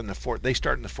bill. They're in they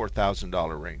start in the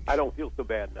 $4,000 range. I don't feel so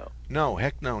bad now. No,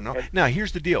 heck no. Now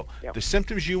here's the deal: the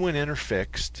symptoms you went in are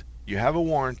fixed. You have a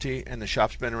warranty, and the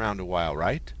shop's been around a while,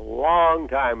 right? A long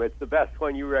time. It's the best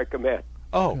one you recommend.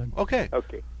 Oh, okay.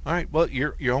 Okay. All right. Well,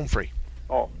 you're home free.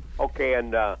 Oh, okay.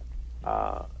 And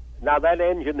now that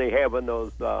engine they have in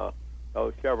those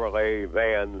Chevrolet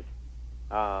vans,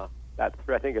 that's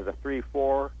I think is a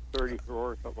 3.4, 34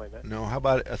 or something like that. No, how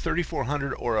about a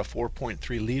 3400 or a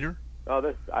 4.3 liter? Oh,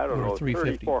 this I don't know.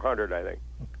 3400, I think.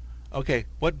 Okay.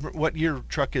 What year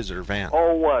truck is it or van?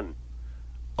 01.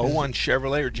 01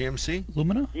 Chevrolet or GMC?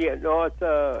 Lumina? Yeah, no,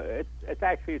 it's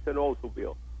actually an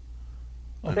Oldsmobile.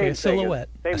 Okay, a Silhouette.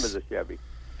 Same as a Chevy.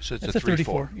 So it's a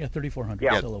 34. Yeah,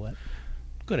 3400 Silhouette.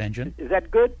 Good engine. Is that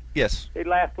good? Yes. They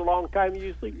last a long time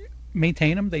usually?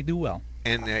 Maintain them, they do well.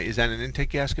 And is that an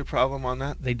intake gasket problem on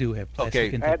that? They do have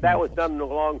plastic intake that was done a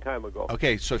long time ago.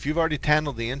 Okay, so if you've already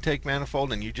handled the intake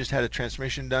manifold and you just had a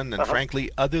transmission done, then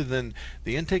frankly, other than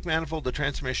the intake manifold, the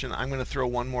transmission, I'm going to throw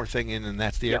one more thing in, and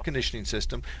that's the air conditioning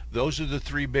system. Those are the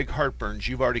three big heartburns.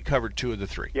 You've already covered two of the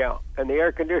three. Yeah, and the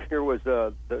air conditioner was,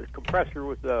 the compressor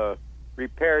was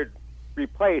replaced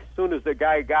as soon as the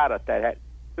guy got it. As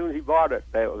soon as he bought it,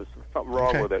 there was something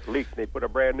wrong with it. Leaked, and they put a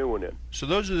brand new one in. So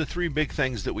those are the three big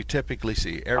things that we typically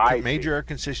see. Major air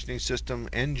conditioning system,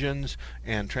 engines,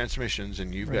 and transmissions,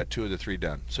 and you've got two of the three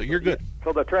done. So you're good.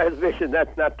 So the transmission,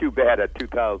 that's not too bad at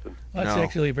 $2,000. That's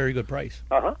actually a very good price.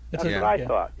 That's what I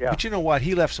thought, yeah. But you know what?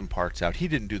 He left some parts out. He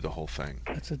didn't do the whole thing.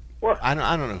 I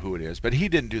don't know who it is, but he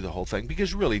didn't do the whole thing,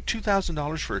 because really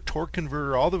 $2,000 for a torque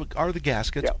converter, all the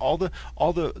gaskets, all the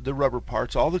rubber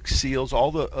parts, all the seals,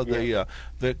 all the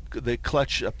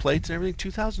clutch plates and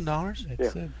everything.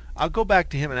 $2,000. I'll go back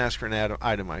to him and ask for an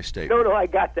itemized statement. No, I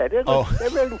got that.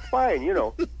 Everything's fine,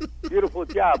 Beautiful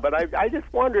job, but I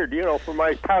just wondered, for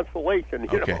my consolation,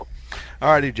 you know.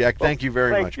 All righty, Jack. Thank you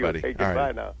very much, buddy. Hey, all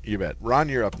right. now. You bet. Ron,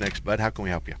 you're up next, bud. How can we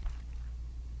help you?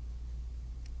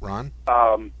 Ron?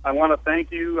 I want to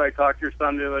thank you. I talked to your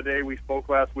son the other day. We spoke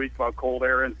last week about cold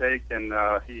air intake, and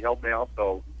he helped me out,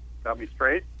 so got me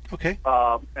straight. Okay.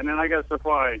 And then I got a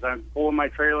surprise. I'm pulling my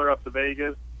trailer up to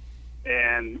Vegas,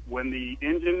 and when the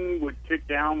engine would kick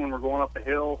down when we're going up the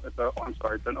hill, it's an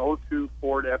 02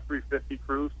 Ford F-350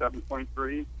 Crew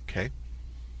 7.3. Okay.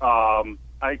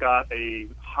 I got a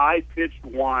high-pitched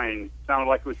whine. Sounded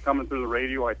like it was coming through the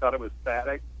radio. I thought it was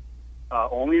static.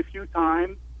 Only a few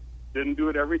times. Didn't do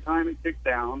it every time it kicked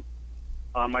down.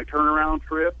 On my turnaround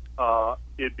trip,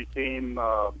 it became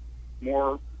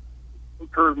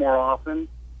occurred more often.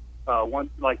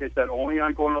 Like I said, only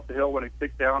on going up the hill when it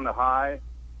kicked down the high.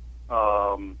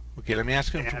 Okay, let me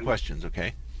ask him some questions,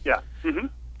 okay? Yeah. Mm-hmm.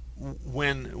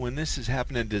 When this is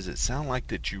happening, does it sound like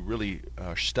that you really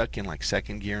are stuck in like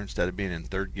second gear instead of being in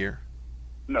third gear?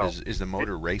 No. Is the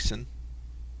motor racing?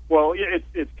 Well, yeah,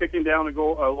 it's kicking down to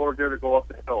go lower gear to go up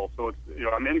the hill. So it's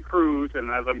I'm in cruise,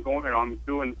 and as I'm going, I'm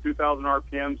doing 2,000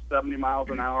 RPM, 70 miles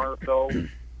an hour. So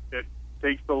it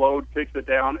takes the load, kicks it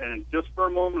down, and just for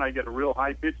a moment I get a real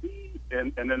high pitch,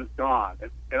 and then it's gone.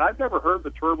 And I've never heard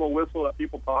the turbo whistle that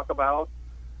people talk about,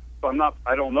 so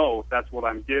I don't know if that's what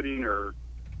I'm getting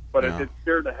but it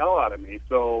scared the hell out of me.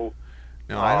 So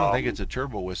no, I don't think it's a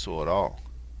turbo whistle at all.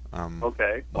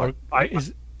 Okay.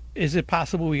 Is it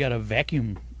possible we got a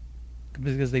vacuum?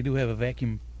 Because they do have a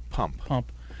vacuum pump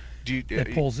that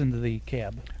pulls into the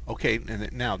cab. Okay,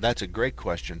 and now that's a great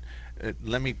question.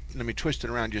 Let me twist it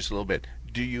around just a little bit.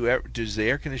 Does the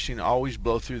air conditioning always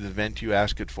blow through the vent you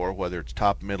ask it for, whether it's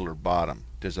top, middle, or bottom?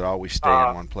 Does it always stay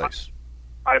in one place?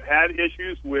 I've had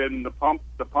issues when the pump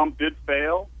did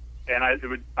fail, and I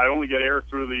only get air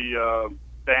through the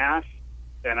dash,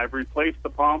 and I've replaced the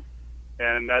pump,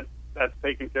 and that's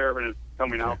taken care of, and it's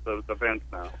coming out the vents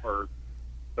now, or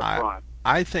the front.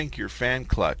 I think your fan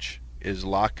clutch is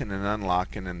locking and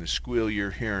unlocking, and the squeal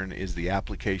you're hearing is the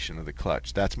application of the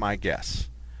clutch. That's my guess.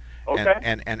 Okay.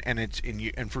 And it's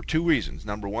and for two reasons.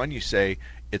 Number one, you say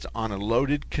it's on a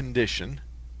loaded condition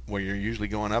where you're usually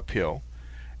going uphill,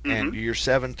 and your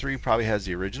 7.3 probably has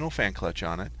the original fan clutch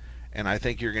on it. And I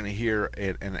think you're going to hear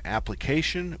an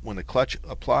application when the clutch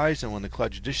applies, and when the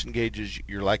clutch disengages,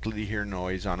 you're likely to hear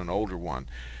noise on an older one.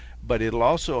 But it'll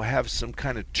also have some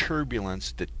kind of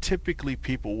turbulence that typically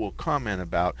people will comment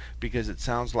about, because it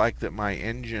sounds like that my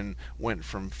engine went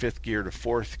from 5th gear to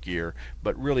 4th gear,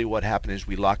 but really what happened is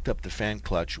we locked up the fan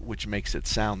clutch, which makes it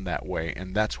sound that way,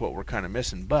 and that's what we're kind of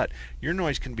missing. But your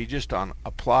noise can be just on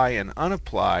apply and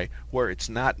unapply, where it's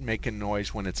not making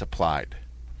noise when it's applied.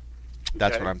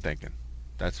 That's what I'm thinking.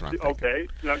 Okay,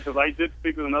 because I did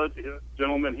speak with another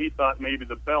gentleman. He thought maybe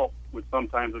the belt would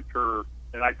sometimes occur.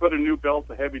 And I put a new belt,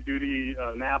 a heavy-duty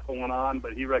Napa one on,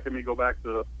 but he recommended me go back to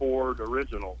the Ford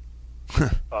original.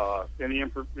 Any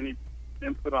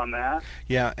input on that?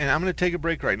 Yeah, and I'm going to take a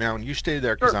break right now, and you stay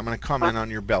there because I'm going to comment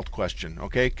on your belt question,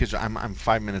 okay? Because I'm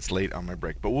 5 minutes late on my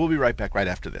break. But we'll be right back right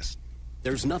after this.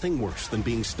 There's nothing worse than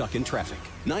being stuck in traffic.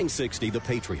 960 The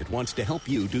Patriot wants to help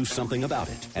you do something about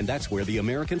it. And that's where the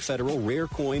American Federal Rare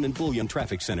Coin and Bullion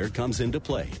Traffic Center comes into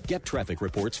play. Get traffic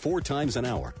reports 4 times an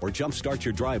hour, or jumpstart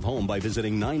your drive home by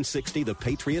visiting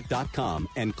 960thepatriot.com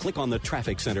and click on the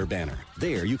Traffic Center banner.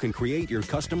 There you can create your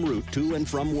custom route to and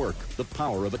from work. The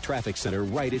power of a traffic center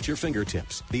right at your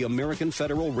fingertips. The American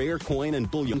Federal Rare Coin and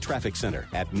Bullion Traffic Center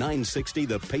at 960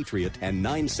 The Patriot and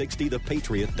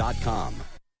 960thepatriot.com.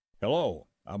 Hello,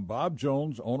 I'm Bob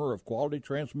Jones, owner of Quality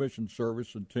Transmission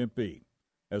Service in Tempe.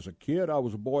 As a kid, I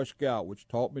was a Boy Scout, which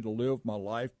taught me to live my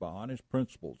life by honest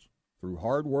principles. Through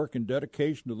hard work and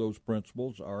dedication to those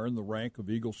principles, I earned the rank of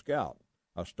Eagle Scout.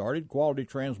 I started Quality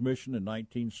Transmission in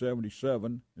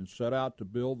 1977 and set out to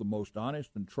build the most honest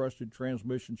and trusted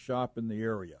transmission shop in the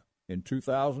area. In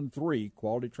 2003,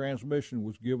 Quality Transmission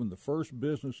was given the first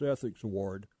Business Ethics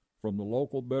Award from the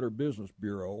local Better Business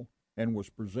Bureau, and was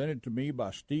presented to me by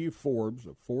Steve Forbes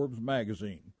of Forbes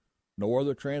Magazine. No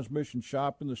other transmission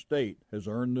shop in the state has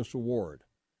earned this award.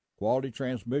 Quality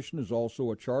Transmission is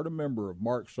also a charter member of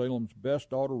Mark Salem's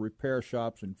Best Auto Repair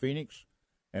Shops in Phoenix,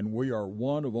 and we are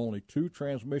one of only 2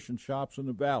 transmission shops in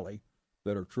the Valley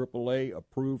that are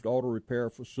AAA-approved auto repair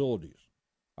facilities.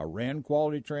 I ran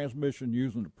Quality Transmission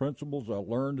using the principles I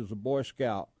learned as a Boy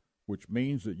Scout, which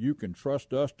means that you can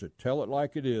trust us to tell it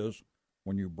like it is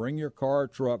when you bring your car or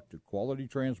truck to Quality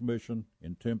Transmission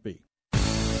in Tempe.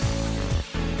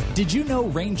 Did you know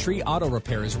Raintree Auto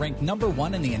Repair is ranked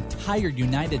 #1 in the entire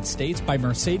United States by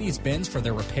Mercedes-Benz for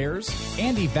their repairs?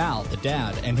 Andy Val, the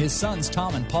dad, and his sons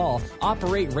Tom and Paul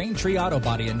operate Raintree Auto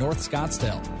Body in North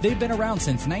Scottsdale. They've been around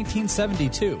since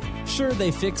 1972. Sure, they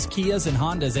fix Kias and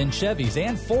Hondas and Chevys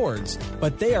and Fords,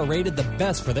 but they are rated the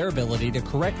best for their ability to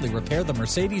correctly repair the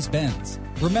Mercedes-Benz.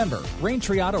 Remember,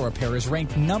 Raintree Auto Repair is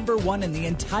ranked #1 in the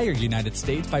entire United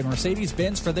States by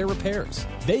Mercedes-Benz for their repairs.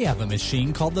 They have a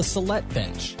machine called the Select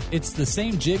Bench. It's the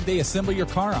same jig they assemble your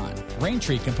car on.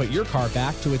 Raintree can put your car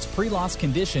back to its pre-loss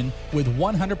condition with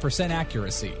 100%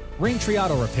 accuracy. Raintree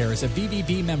Auto Repair is a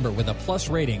BBB member with a plus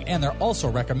rating, and they're also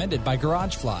recommended by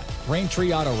GarageFly.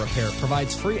 Raintree Auto Repair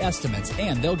provides free estimates,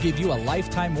 and they'll give you a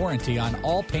lifetime warranty on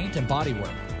all paint and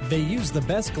bodywork. They use the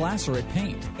best Glaceret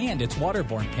paint, and it's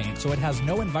waterborne paint, so it has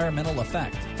no environmental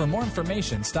effect. For more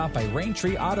information, stop by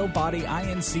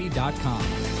RaintreeAutoBodyInc.com.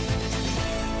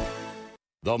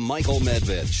 The Michael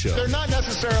Medved Show. They're not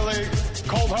necessarily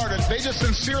cold-hearted. They just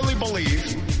sincerely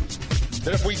believe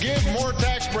that if we give more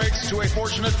tax breaks to a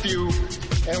fortunate few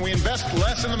and we invest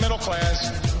less in the middle class,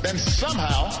 then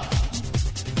somehow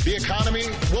the economy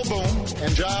will boom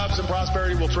and jobs and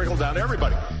prosperity will trickle down to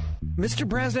everybody. Mr.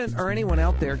 President, or anyone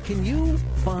out there, can you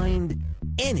find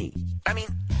any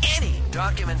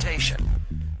documentation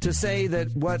to say that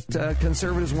what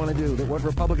conservatives want to do, that what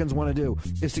Republicans want to do,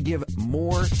 is to give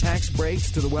more tax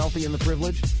breaks to the wealthy and the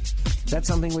privileged? That's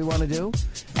something we want to do?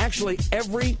 Actually,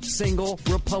 every single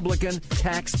Republican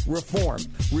tax reform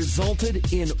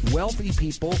resulted in wealthy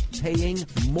people paying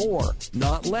more,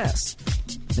 not less.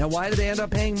 Now, why did they end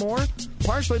up paying more?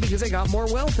 Partially because they got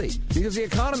more wealthy, because the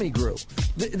economy grew.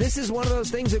 This is one of those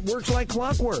things that works like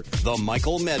clockwork. The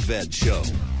Michael Medved Show.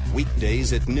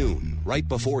 Weekdays at noon, right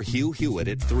before Hugh Hewitt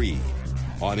at 3.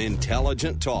 On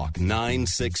Intelligent Talk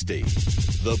 960.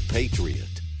 The Patriot.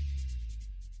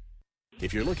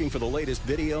 If you're looking for the latest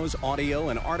videos, audio,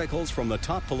 and articles from the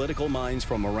top political minds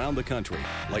from around the country,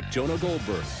 like Jonah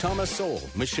Goldberg, Thomas Sowell,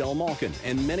 Michelle Malkin,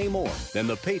 and many more, then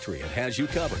The Patriot has you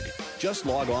covered. Just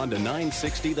log on to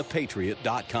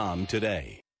 960thepatriot.com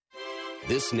today.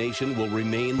 This nation will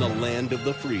remain the land of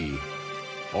the free,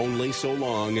 only so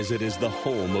long as it is the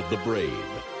home of the brave.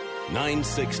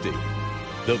 960,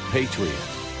 The Patriot.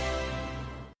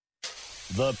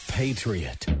 The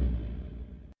Patriot.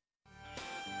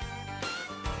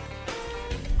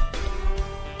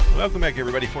 Welcome back,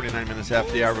 everybody. 49 minutes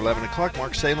after the hour of 11 o'clock.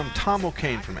 Mark Salem, Tom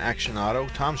O'Kane from Action Auto.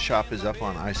 Tom's shop is up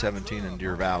on I-17 in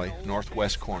Deer Valley,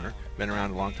 northwest corner. Been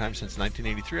around a long time, since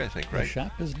 1983, I think, right? The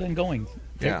shop has been going.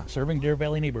 Yeah. Serving Deer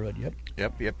Valley neighborhood, yep.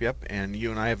 Yep. And you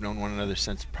and I have known one another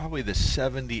since probably the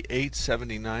 78,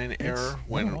 79 era,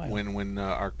 when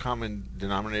our common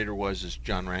denominator was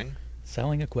John Rang.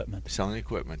 Selling equipment,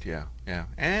 yeah.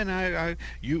 And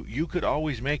you could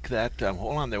always make that,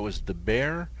 hold on, there was the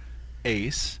Bear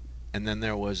Ace, and then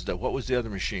there was what was the other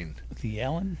machine? The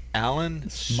Allen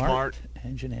Smart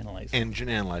Engine Analyzer. Engine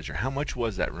Analyzer. How much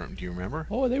was that room? Do you remember?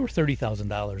 Oh, they were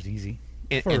 $30,000 easy.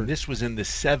 And this was in the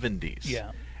 70s.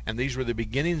 Yeah. And these were the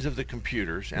beginnings of the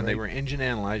computers, and they were engine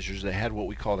analyzers. They had what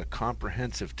we called a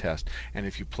comprehensive test. And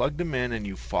if you plugged them in and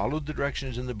you followed the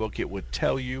directions in the book, it would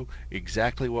tell you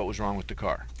exactly what was wrong with the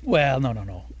car. Well,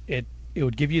 no. It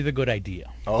would give you the good idea.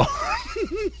 Oh.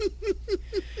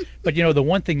 But the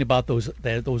one thing about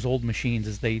those old machines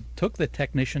is they took the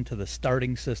technician to the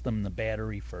starting system and the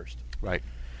battery first. Right.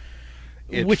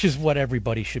 Which is what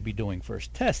everybody should be doing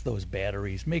first. Test those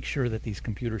batteries. Make sure that these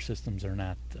computer systems are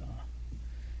not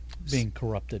being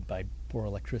corrupted by poor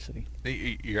electricity.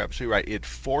 You're absolutely right. It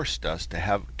forced us to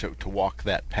have to walk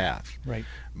that path. Right.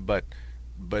 But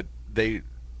they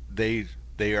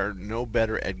are no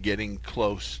better at getting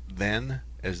close then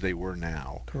as they were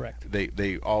now. Correct.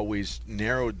 They always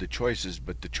narrowed the choices,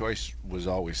 but the choice was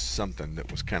always something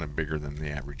that was kind of bigger than the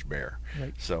average bear.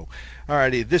 Right. So,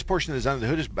 alrighty, this portion of Under the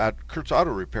Hood is about Kurt's Auto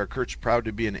Repair. Kurt's proud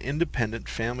to be an independent,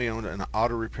 family-owned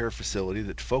auto repair facility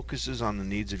that focuses on the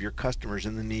needs of your customers,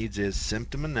 and the needs is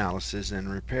symptom analysis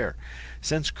and repair.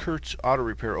 Since Kurt's Auto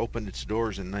Repair opened its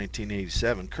doors in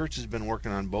 1987, Kurt's has been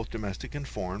working on both domestic and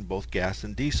foreign, both gas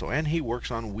and diesel, and he works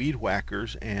on weed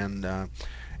whackers and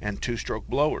two-stroke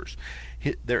blowers.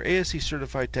 Their ASE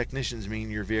certified technicians mean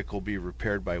your vehicle will be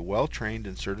repaired by well-trained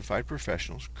and certified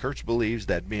professionals. Kurtz believes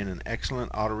that being an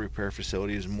excellent auto repair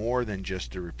facility is more than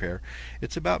just a repair.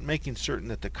 It's about making certain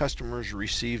that the customers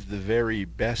receive the very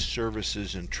best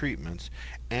services and treatments,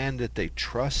 and that they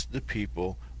trust the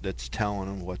people that's telling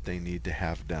them what they need to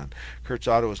have done. Kurtz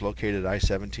Auto is located at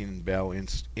I-17 in Bell in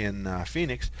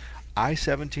Phoenix.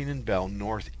 I-17 in Bell,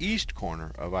 northeast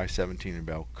corner of I-17 in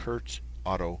Bell. Kurtz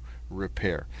Auto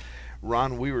Repair.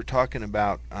 Ron, we were talking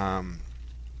about on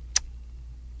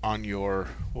your,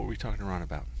 what were we talking to Ron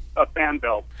about? A fan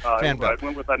belt. Fan belt. I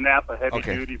went with a Napa heavy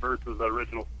duty versus the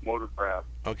original Motorcraft.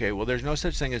 Okay, well, there's no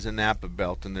such thing as a Napa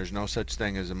belt, and there's no such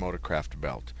thing as a Motorcraft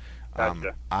belt.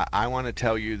 Gotcha. I want to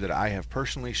tell you that I have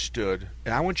personally stood,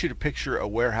 and I want you to picture a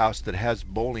warehouse that has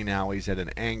bowling alleys at an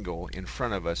angle in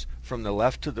front of us, from the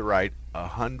left to the right,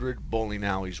 100 bowling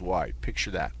alleys wide.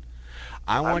 Picture that.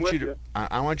 I want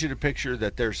you to picture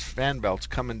that there's fan belts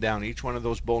coming down each one of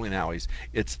those bowling alleys.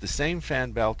 It's the same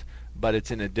fan belt, but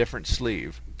it's in a different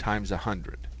sleeve times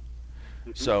 100.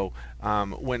 Mm-hmm. So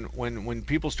when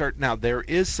people start, now there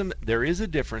is a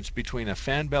difference between a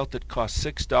fan belt that costs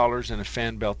 $6 and a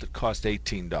fan belt that costs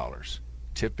 $18.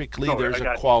 Typically, there's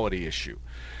a quality issue,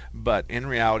 but in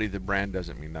reality, the brand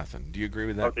doesn't mean nothing. Do you agree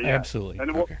with that? Okay, yeah. Absolutely.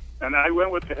 And I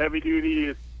went with the heavy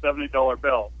duty $70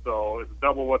 belt, so it's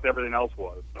double what everything else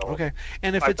was. So okay,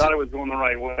 and if I thought it was going the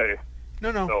right way.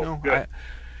 No. Good.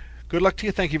 Good luck to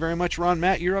you. Thank you very much, Ron.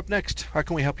 Matt, you're up next. How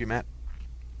can we help you, Matt?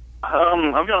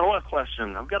 I've got a oil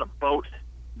question. I've got a boat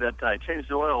that I changed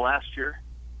the oil last year,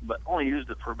 but only used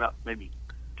it for about maybe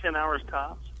 10 hours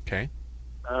tops. Okay.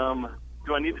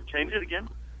 Do I need to change it again?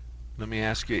 Let me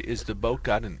ask you, is the boat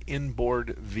got an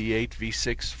inboard V8,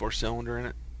 V6 four-cylinder in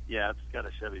it? Yeah, it's got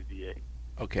a Chevy V8.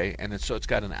 Okay, and so it's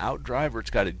got an outdrive or it's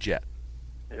got a jet?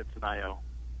 It's an IO.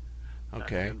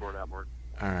 Okay. Inboard, outboard.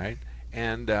 All right.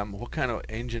 And what kind of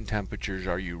engine temperatures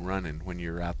are you running when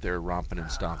you're out there romping and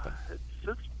stomping?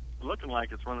 It's looking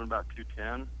like it's running about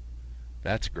 210.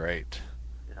 That's great.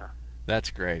 Yeah.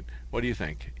 That's great. What do you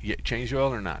think? Change the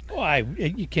oil or not? Oh,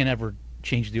 you can't ever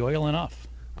change the oil enough.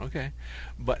 Okay.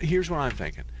 But here's what I'm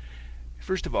thinking.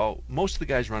 First of all, most of the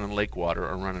guys running lake water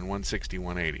are running 160,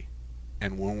 180.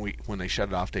 And when they shut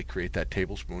it off, they create that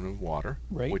tablespoon of water,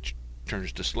 right, which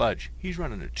turns to sludge. He's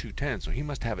running at 210, so he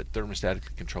must have it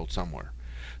thermostatically controlled somewhere.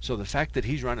 So the fact that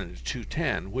he's running at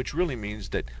 210, which really means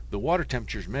that the water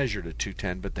temperature is measured at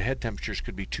 210, but the head temperatures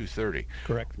could be 230.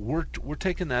 Correct. We're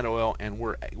taking that oil and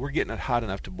we're getting it hot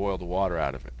enough to boil the water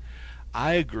out of it.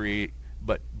 I agree,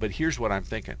 but here's what I'm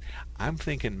thinking. I'm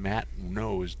thinking Matt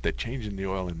knows that changing the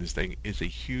oil in this thing is a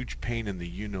huge pain in the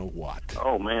you-know-what.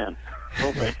 Oh, man.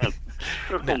 Oh, man.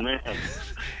 Oh, man.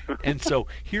 And so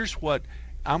here's what...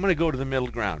 I'm going to go to the middle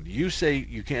ground. You say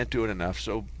you can't do it enough,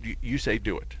 so you say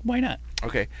do it. Why not?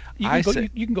 Okay. You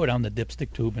can go down the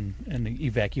dipstick tube and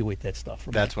evacuate that stuff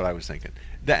from That's what I was thinking.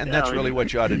 That's really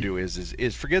what you ought to do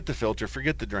is forget the filter,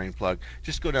 forget the drain plug.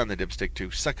 Just go down the dipstick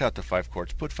tube, suck out the 5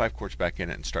 quarts, put 5 quarts back in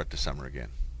it, and start the summer again.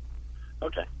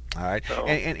 Okay. All right. So,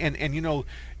 and you know,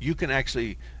 you can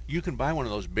buy one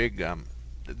of those big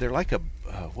they're like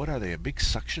what are they? A big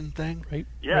suction thing? Right.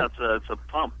 Yeah, it's a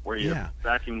pump where you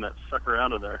vacuum that sucker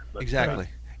out of there. Exactly.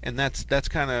 And that's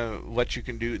kind of what you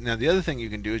can do. Now, the other thing you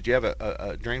can do is, do you have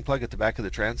a drain plug at the back of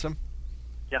the transom?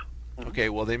 Yeah. Mm-hmm. Okay,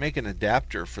 well, they make an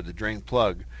adapter for the drain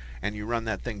plug, and you run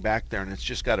that thing back there, and it's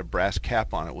just got a brass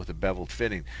cap on it with a beveled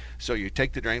fitting. So you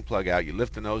take the drain plug out, you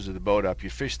lift the nose of the boat up, you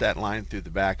fish that line through the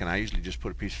back, and I usually just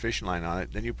put a piece of fishing line on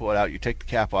it. Then you pull it out, you take the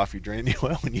cap off, you drain the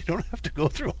oil, and you don't have to go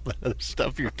through all that other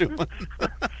stuff you're doing.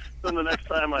 Then the next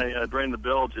time I drain the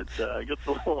bilge, it gets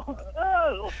a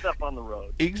little step on the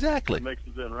road. Exactly. It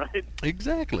mixes in, right?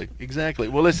 Exactly.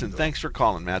 Well, listen, thanks for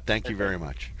calling, Matt. Thank you very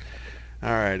much.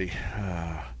 All righty.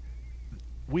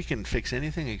 We can fix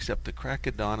anything except the crack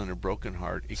of dawn and a broken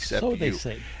heart, except you. So they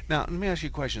say. Now, let me ask you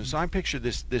a question. So I picture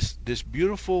this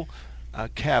beautiful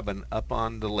cabin up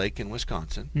on the lake in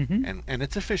Wisconsin, and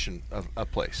it's a fishing a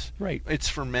place. Right. It's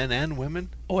for men and women.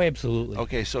 Oh, absolutely.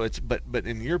 Okay, so it's but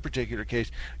in your particular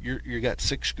case, you got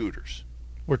 6 scooters.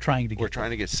 We're trying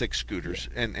to get 6 scooters,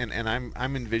 and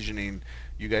I'm envisioning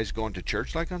you guys going to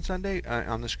church like on Sunday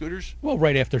on the scooters. Well,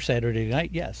 right after Saturday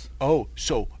night, yes. Oh,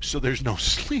 so there's no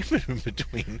sleeping in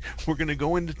between. We're going to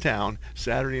go into town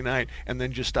Saturday night and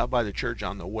then just stop by the church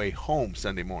on the way home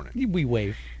Sunday morning. We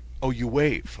wave. Oh, you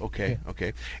wave. Okay, yeah.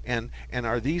 Okay. And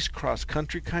are these cross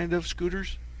country kind of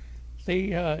scooters? They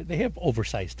have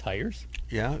oversized tires.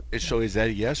 Yeah. So is that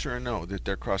a yes or a no that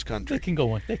they're cross country? They can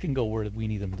go where we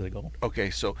need them to go.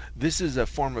 Okay. So this is a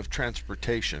form of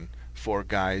transportation for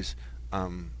guys.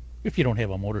 If you don't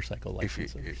have a motorcycle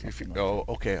license.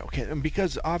 Okay. And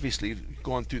because obviously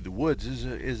going through the woods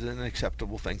is an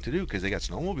acceptable thing to do because they got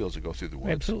snowmobiles that go through the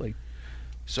woods. Absolutely.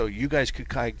 So you guys could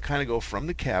kind of go from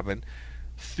the cabin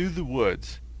through the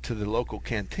woods to the local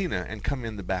cantina and come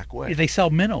in the back way. They sell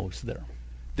minnows there.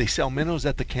 They sell minnows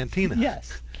at the cantina.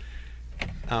 Yes.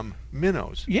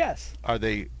 Minnows. Yes. Are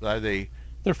they?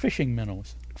 They're fishing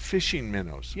minnows. Fishing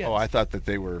minnows. Yes. Oh, I thought that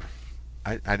they were.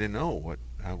 I didn't know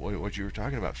what you were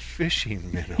talking about.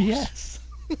 Fishing minnows. Yes.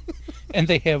 And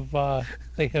they have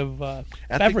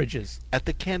beverages at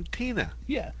the cantina.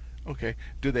 Yeah. Okay.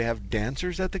 Do they have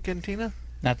dancers at the cantina?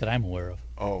 Not that I'm aware of.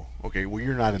 Oh, okay. Well,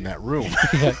 you're not in that room.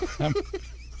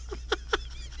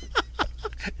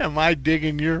 Am I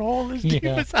digging your hole as deep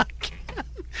as I can?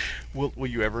 Will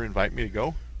you ever invite me to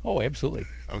go? Oh, absolutely.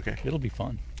 Okay. It'll be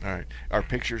fun. All right. Are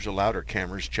pictures allowed or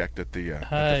cameras checked at the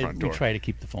front door? We try to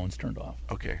keep the phones turned off.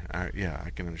 Okay. Yeah, I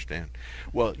can understand.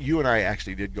 Well, you and I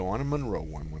actually did go on a Monroe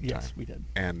one time. Yes, we did.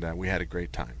 And we had a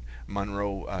great time.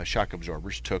 Monroe Shock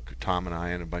Absorbers took Tom and I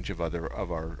and a bunch of other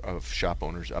of shop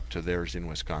owners up to theirs in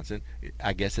Wisconsin.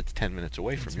 I guess it's 10 minutes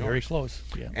away from yours. It's very close.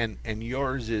 Yeah. And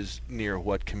yours is near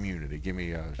what community? Give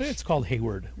me a. It's called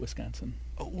Hayward, Wisconsin.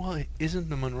 Oh, well, isn't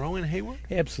the Monroe in Hayward?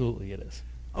 Absolutely, it is.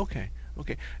 Okay.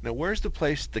 Now, where's the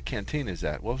place the cantina is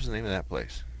at? What was the name of that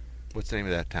place? What's the name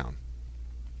of that town?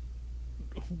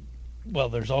 Well,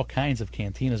 there's all kinds of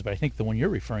cantinas, but I think the one you're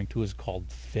referring to is called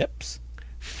Phipps.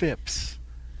 Phipps.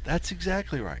 That's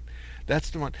exactly right. That's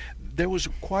the one. There was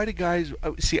quite a guy's.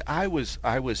 See, I was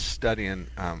studying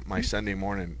my Sunday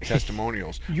morning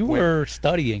testimonials. You were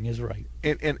studying, is right.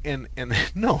 And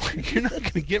no, you're not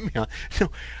going to get me on.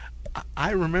 No,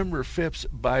 I remember Phipps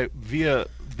via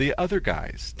the other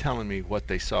guys telling me what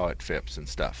they saw at Phipps and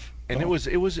stuff. And it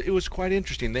was quite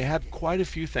interesting. They had quite a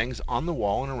few things on the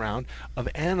wall and around of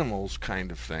animals,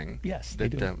 kind of thing. Yes,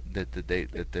 that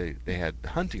they had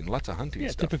hunting, lots of hunting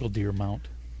stuff. Yeah, typical deer mount.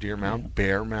 Deer mount,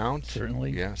 bear mount, certainly.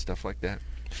 Yeah, stuff like that.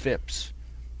 Phipps.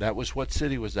 That was what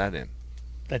city was that in?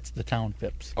 That's the town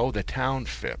Phipps. Oh, the town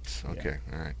Phipps. Okay,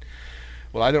 all right.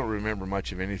 Well, I don't remember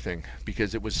much of anything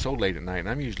because it was so late at night, and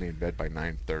I'm usually in bed by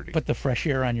 9:30. But the fresh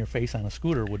air on your face on a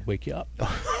scooter would wake you up.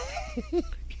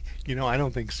 You know, I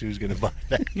don't think Sue's going to buy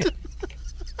that.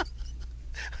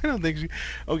 I don't think so.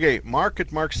 Okay,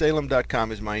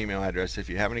 mark@marksalem.com is my email address. If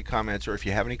you have any comments or if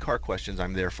you have any car questions,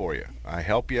 I'm there for you. I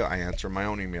help you. I answer my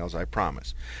own emails, I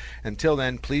promise. Until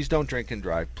then, please don't drink and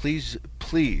drive. Please,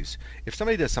 please, if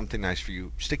somebody does something nice for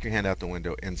you, stick your hand out the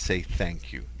window and say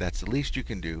thank you. That's the least you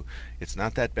can do. It's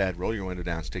not that bad. Roll your window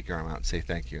down, stick your arm out, and say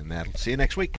thank you. And that'll see you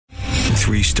next week.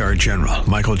 3-star General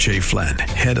Michael J. Flynn,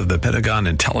 head of the Pentagon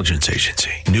Intelligence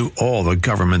Agency, knew all the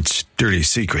government's dirty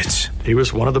secrets. He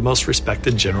was one of the most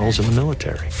respected generals in the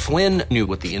military. Flynn knew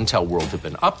what the intel world had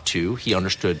been up to. He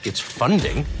understood its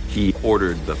funding. He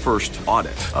ordered the first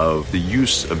audit of the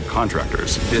use of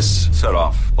contractors. This set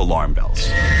off alarm bells.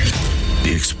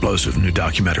 The explosive new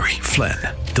documentary, Flynn,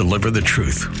 Deliver the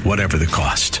Truth, Whatever the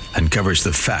Cost, uncovers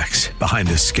the facts behind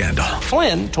this scandal.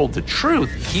 Flynn told the truth.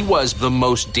 He was the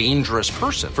most dangerous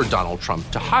person for Donald Trump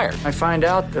to hire. I find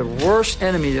out the worst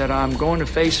enemy that I'm going to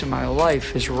face in my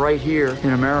life is right here in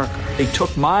America. They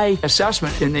took my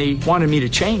assessment and they wanted me to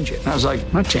change it. And I was like,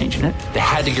 I'm not changing it. They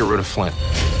had to get rid of Flynn.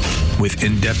 With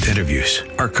in-depth interviews,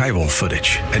 archival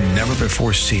footage, and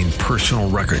never-before-seen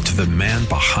personal records of the man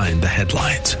behind the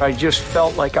headlines. I just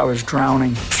felt like I was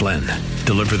drowning. Flynn,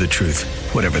 Deliver the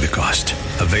Truth, Whatever the Cost.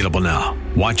 Available now.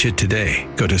 Watch it today.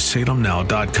 Go to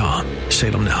salemnow.com.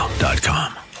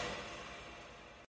 salemnow.com.